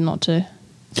decided not to. Are you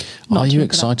to look it up.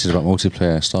 excited about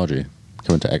multiplayer Stardew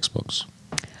coming to Xbox?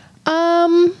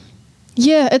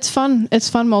 Yeah, it's fun. It's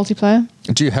fun multiplayer.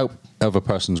 Do you help other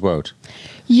person's world?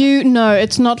 No,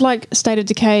 it's not like State of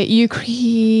Decay. You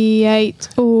create.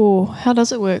 Oh, how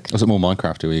does it work? Or is it more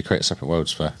Minecraft where you create separate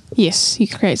worlds for? Yes, you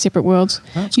create separate worlds.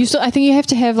 That's You still, I think you have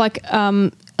to have like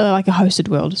a hosted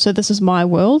world. So this is my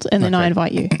world, and then I Okay.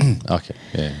 invite you. Okay,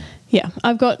 yeah. Yeah,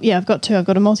 I've got two. I've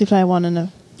got a multiplayer one and a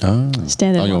Oh,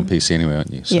 standard you're on one. PC anyway,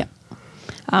 aren't you? So- Yeah,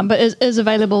 but it is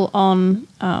available on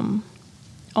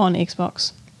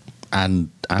Xbox. and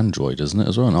Android, isn't it,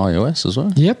 as well, and iOS as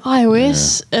well? Yep.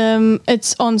 iOS.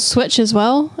 It's on Switch as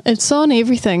well. It's on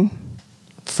everything.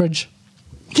 Fridge.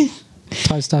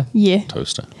 Toaster. Yeah.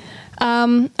 Toaster.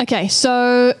 Okay,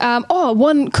 so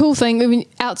one cool thing, I mean,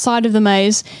 outside of the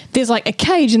maze, there's like a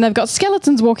cage and they've got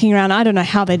skeletons walking around. I don't know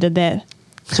how they did that.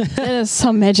 That is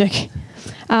some magic.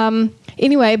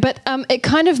 Anyway, but it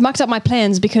kind of mucked up my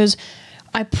plans because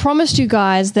I promised you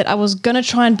guys that I was going to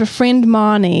try and befriend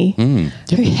Marnie,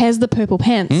 who has the purple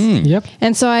pants. Yep.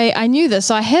 And so I knew this,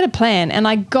 so I had a plan and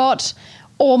I got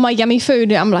all my yummy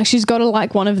food. I'm like, she's got to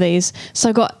like one of these. So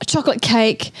I got a chocolate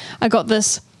cake. I got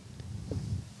this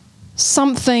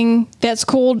something that's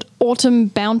called Autumn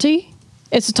Bounty.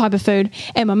 It's a type of food.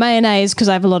 And my mayonnaise, because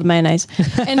I have a lot of mayonnaise.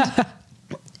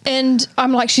 And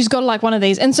I'm like, she's got to like one of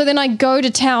these. And so then I go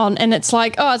to town and it's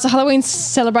like, oh, it's a Halloween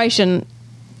celebration.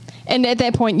 And at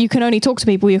that point, you can only talk to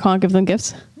people. You can't give them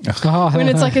gifts when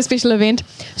it's like a special event.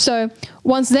 So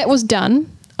once that was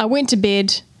done, I went to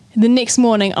bed. The next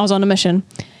morning, I was on a mission.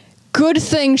 Good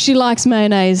thing she likes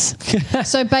mayonnaise.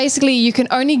 So basically, you can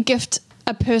only gift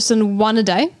a person one a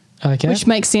day. Okay. Which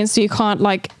makes sense. So you can't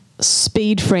like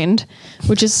speed friend,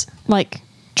 which is like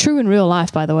true in real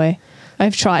life, by the way.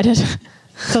 I've tried it.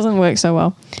 Doesn't work so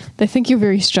well. They think you're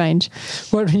very strange.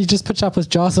 What, when you just pitch up with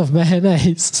jars of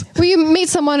mayonnaise? Well, you meet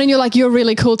someone and you're like, you're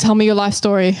really cool. Tell me your life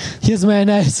story. Here's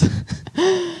mayonnaise.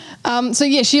 So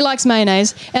yeah, she likes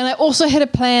mayonnaise. And I also had a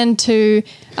plan to,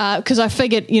 because I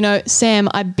figured, Sam,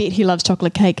 I bet he loves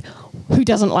chocolate cake. Who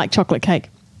doesn't like chocolate cake?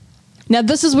 Now,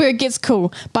 this is where it gets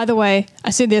cool. By the way,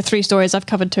 I said there are 3 stories. I've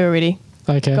covered 2 already.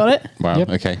 Okay. Got it? Wow. Yep.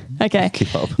 Okay.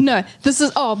 Keep up. No, this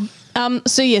is,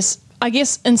 so yes, I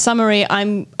guess in summary,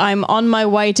 I'm on my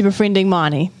way to befriending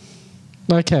Marnie.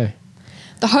 Okay.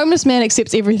 The homeless man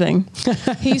accepts everything.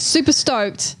 He's super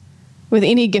stoked with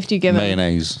any gift you give him.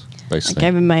 Mayonnaise, I basically.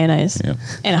 gave him mayonnaise Yeah.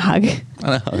 and a hug.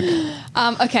 And a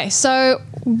hug. Okay, so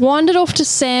wandered off to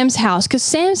Sam's house because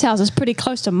Sam's house is pretty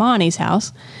close to Marnie's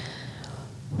house.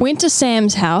 Went to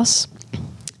Sam's house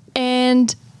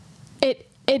and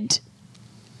it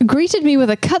greeted me with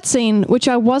a cutscene which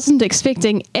I wasn't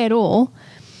expecting at all.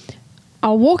 I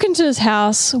walk into his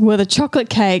house with a chocolate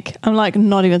cake. I'm like,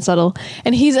 not even subtle.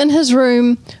 And he's in his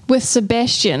room with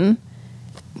Sebastian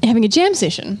having a jam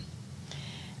session,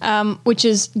 which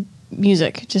is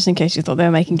music, just in case you thought they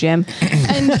were making jam.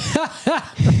 And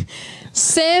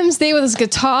Sam's there with his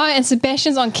guitar and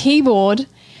Sebastian's on keyboard.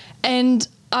 And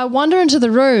I wander into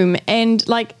the room and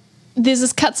like there's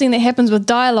this cutscene that happens with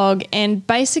dialogue and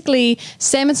basically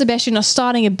Sam and Sebastian are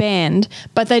starting a band,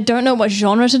 but they don't know what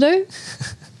genre to do.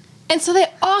 And so they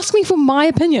asked me for my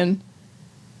opinion.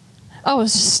 I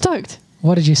was stoked.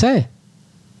 What did you say?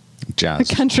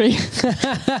 Jazz. Country.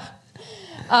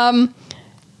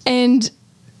 And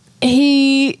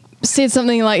he said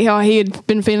something like, he had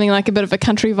been feeling like a bit of a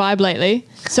country vibe lately.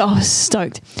 So I was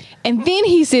stoked. And then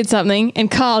he said something,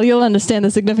 and Carl, you'll understand the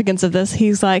significance of this.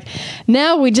 He's like,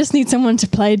 now we just need someone to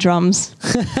play drums.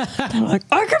 I'm like,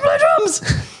 I can play drums.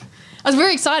 I was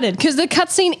very excited because the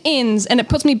cutscene ends and it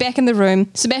puts me back in the room.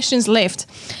 Sebastian's left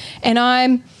and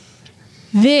I'm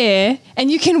there and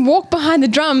you can walk behind the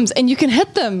drums and you can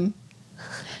hit them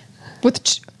with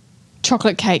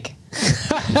chocolate cake.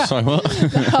 Sorry, what?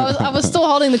 I was still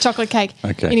holding the chocolate cake.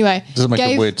 Okay. Anyway. Does it make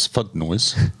a weird thud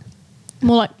noise?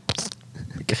 More like...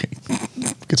 Okay.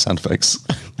 Good sound effects.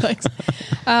 Thanks.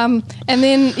 And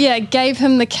then, gave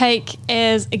him the cake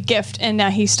as a gift, and now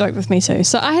he's stoked with me too.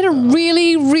 So I had a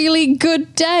really, really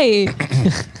good day.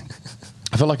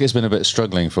 I feel like it's been a bit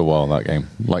struggling for a while, that game.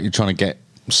 Like you're trying to get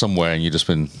somewhere and you've just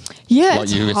been... Yeah, like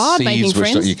it's you hard making seeds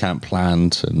which friends. you can't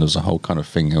plant and there's a whole kind of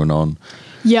thing going on.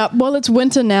 Yeah, well, it's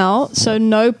winter now, so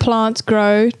no plants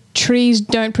grow. Trees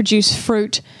don't produce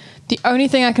fruit. The only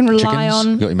thing I can rely Chickens?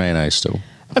 on... You got your mayonnaise still.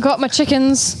 I got my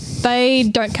chickens. They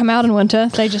don't come out in winter.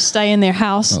 They just stay in their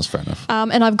house. That's fair enough.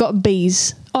 And I've got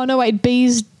bees. Oh, no, wait.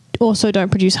 Bees also don't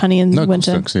produce honey in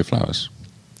winter. No, because they're flowers.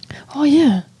 Oh,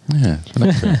 yeah. Yeah.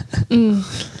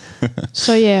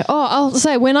 So, yeah. Oh, I'll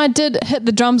say, when I did hit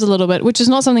the drums a little bit, which is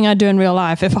not something I do in real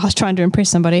life if I was trying to impress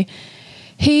somebody,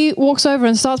 he walks over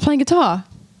and starts playing guitar.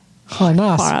 Oh,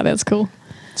 nice. All right, that's cool.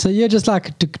 So you're just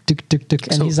like, duk, duk, duk, duk,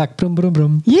 and So- he's like, brum, brum,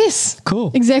 brum. Yes.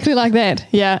 Cool. Exactly like that.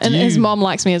 Yeah. And his you- mom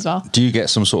likes me as well. Do you get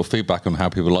some sort of feedback on how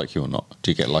people like you or not?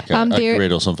 Do you get like a There-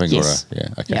 grid or something? yes. Or a, yeah,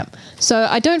 okay. Yeah. So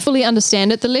I don't fully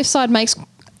understand it. The left side makes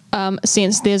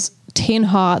sense. There's 10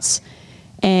 hearts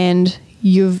and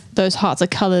those hearts are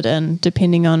coloured in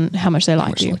depending on how much they How like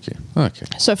much you. like you. Okay.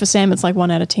 So for Sam, it's like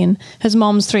 1 out of 10. His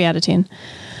mom's 3 out of 10.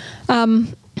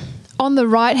 On the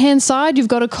right-hand side, you've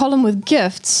got a column with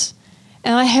gifts.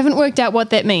 And I haven't worked out what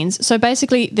that means. So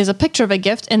basically, there's a picture of a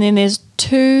gift, and then there's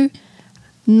 2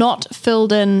 not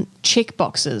filled in check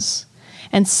boxes.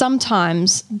 And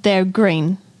sometimes they're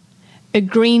green. A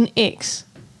green X,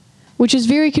 which is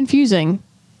very confusing.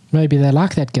 Maybe they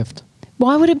like that gift.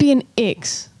 Why would it be an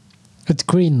X? It's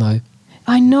green though.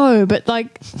 I know, but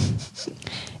like,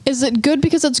 is it good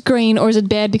because it's green, or is it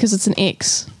bad because it's an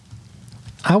X?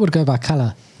 I would go by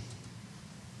colour.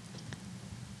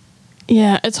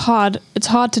 Yeah, it's hard. It's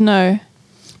hard to know.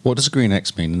 What does green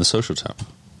X mean in the social tab?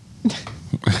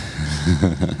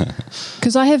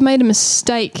 Because I have made a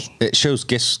mistake. It shows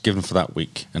gifts given for that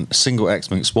week, and a single X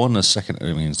means 1, a second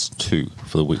it means 2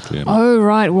 for the weekly limit. Oh,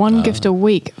 right. One gift a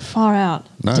week. Far out.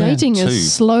 No, Dating 2.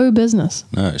 is slow business.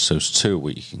 No, it shows 2 a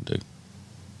week you can do.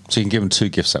 So you can give them 2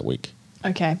 gifts that week.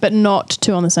 Okay, but not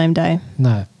 2 on the same day.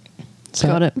 No. So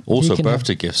Got it. Also, you can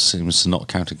birthday gifts seems to not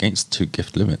count against the 2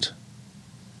 gift limit.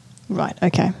 Right,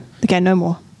 okay. Okay, no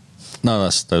more. No,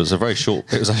 that was a very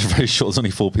short. It was actually very short. There's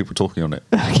only 4 people talking on it.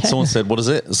 Okay. Someone said, "What is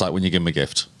it?" It's like when you give them a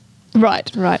gift.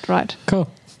 Right. Cool.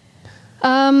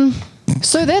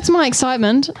 So that's my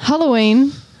excitement.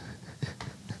 Halloween.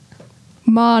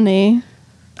 Marnie.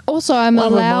 Also, I'm What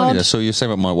about allowed. Marnie? So you're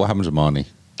saying about what happened to Marnie?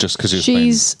 Just because she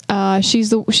was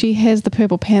She has the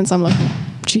purple pants I'm looking.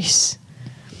 Jeez.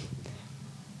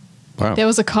 Wow. There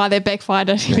was a car that backfired.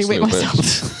 I actually Yes, wet a little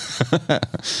myself. bit.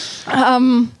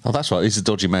 Oh, that's right. He's a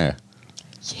dodgy mayor.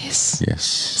 Yes. Yes.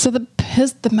 So the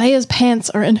mayor's pants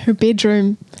are in her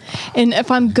bedroom, and if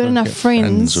I'm good enough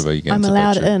friends, with her, you get I'm into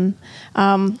allowed bedroom.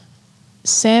 in.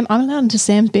 I'm allowed into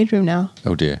Sam's bedroom now.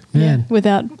 Oh dear. Man.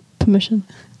 Without permission.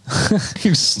 He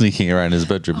was sneaking around his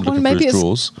bedroom I wonder, looking for maybe his it's-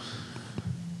 drawers.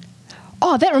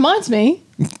 Oh, that reminds me.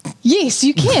 Yes,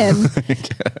 you can.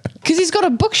 Because he's got a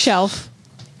bookshelf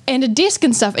and a desk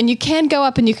and stuff, and you can go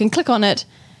up and you can click on it,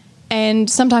 and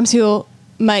sometimes he'll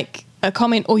make a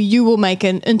comment or you will make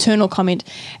an internal comment,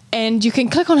 and you can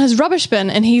click on his rubbish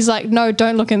bin, and he's like, no,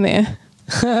 don't look in there.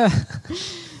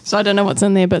 So I don't know what's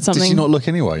in there, but something. Did you not look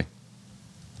anyway?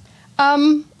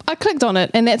 I clicked on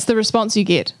it, and that's the response you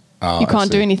get. Oh, You I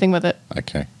can't do see. anything with it.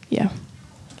 Okay. Yeah.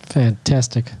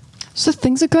 Fantastic. So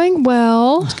things are going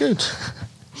well. It's good.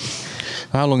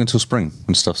 How long until spring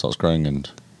when stuff starts growing and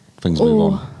things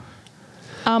move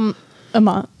on?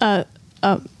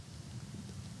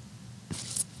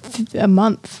 A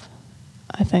month,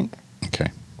 I think. Okay.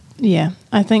 Yeah,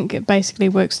 I think it basically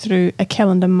works through a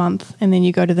calendar month, and then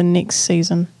you go to the next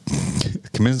season.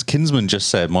 Kinsman just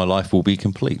said, "My life will be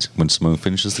complete when Simone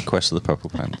finishes the quest of the purple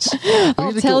pants."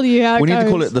 I'll tell you how it We need to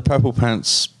call goes. it the purple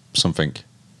pants something.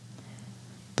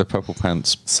 The purple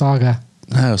pants. Saga.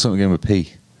 No, something again with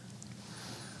P.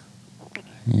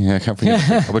 Yeah, I can't think of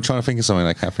anything. I've been trying to think of something.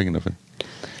 I can't think of anything.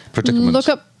 Predicament. Look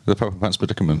up- the purple pants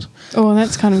predicament. Oh,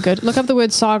 that's kind of good. Look up the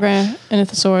word saga in a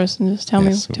thesaurus and just tell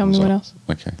Yes, me what else.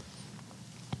 Okay.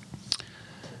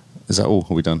 Is that all?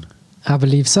 Are we done? I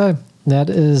believe so.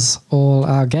 That is all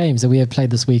our games that we have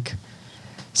played this week.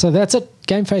 So that's it.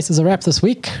 Game Face is a wrap this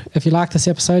week. If you like this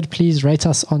episode, please rate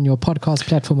us on your podcast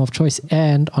platform of choice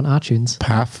and on iTunes.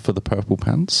 Path for the purple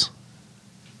pants.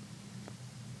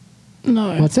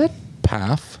 No. What's it?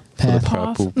 Path for Path. the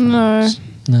purple Path? No. pants.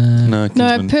 No. No, No,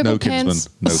 Kinsman. purple no pants.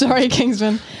 Kinsman. No Sorry,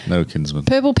 Kinsman. Kingsman. No Kinsman.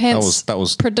 Purple pants. That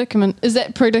was. predicament. Is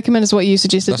that predicament? Is what you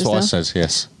suggested That's just what I now? said.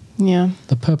 Yes. Yeah.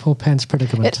 The purple pants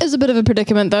predicament. It is a bit of a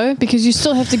predicament though, because you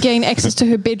still have to gain access to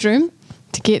her bedroom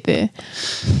to get there.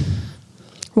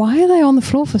 Why are they on the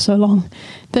floor for so long?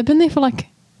 They've been there for like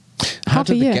How half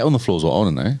a did they year. get on the floors? What I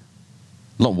want to know.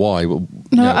 Not why. But, No,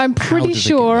 you know, I'm how pretty did they get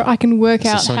sure there? I can work Is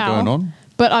there out something how. going on?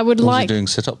 But I would Was he like. doing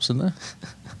sit-ups in there?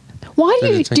 Why Did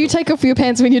do he you take do you off- take off your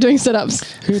pants when you're doing sit-ups?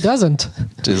 Who doesn't?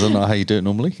 Is that not how you do it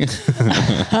normally?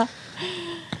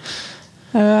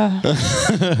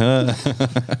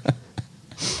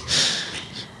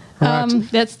 Right.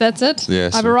 That's it.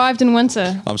 Yes. I've arrived in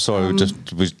winter. I'm sorry,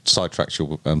 we sidetracked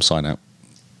your sign out.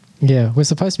 Yeah, we're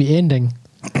supposed to be ending.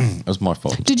 That was my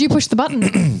fault. Did you push the button?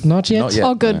 Not yet. Not yet.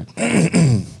 Oh, good.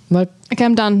 no. Nope. Okay,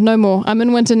 I'm done. No more. I'm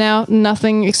in winter now.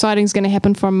 Nothing exciting is going to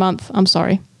happen for a month. I'm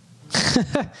sorry.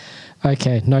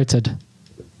 Okay, noted.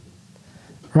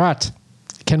 Right.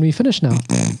 Can we finish now?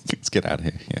 Let's get out of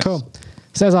here. Yes. Cool.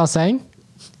 So as I was saying,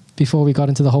 before we got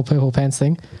into the whole purple pants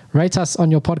thing, rate us on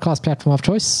your podcast platform of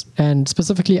choice, and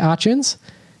specifically iTunes,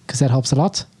 because that helps a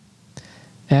lot.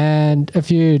 And if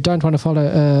you don't want to follow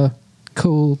a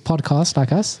cool podcast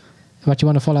like us, but you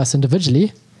want to follow us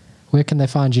individually, where can they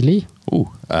find you, Lee? Ooh,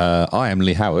 I am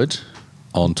Lee Howard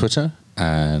on Twitter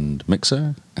and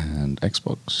Mixer and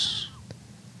Xbox.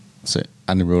 That's it.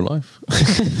 And in real life.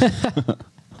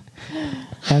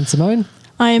 And Simone?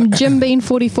 I am Jim Bean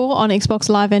 44 on Xbox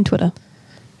Live and Twitter.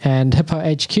 And Hippo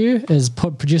HQ is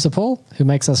producer Paul, who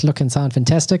makes us look and sound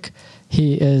fantastic.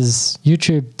 He is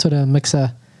YouTube, Twitter,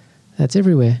 Mixer. That's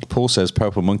everywhere. Paul says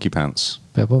purple monkey pants.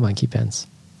 Purple monkey pants.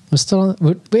 We're still on,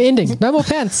 we're ending. No more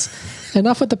pants.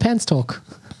 Enough with the pants talk.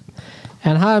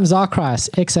 And hi, I'm Zarcrius,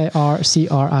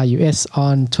 Xarcrius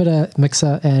on Twitter,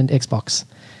 Mixer, and Xbox.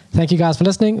 Thank you guys for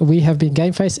listening. We have been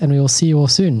Game Face, and we will see you all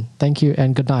soon. Thank you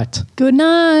and good night. Good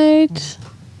night.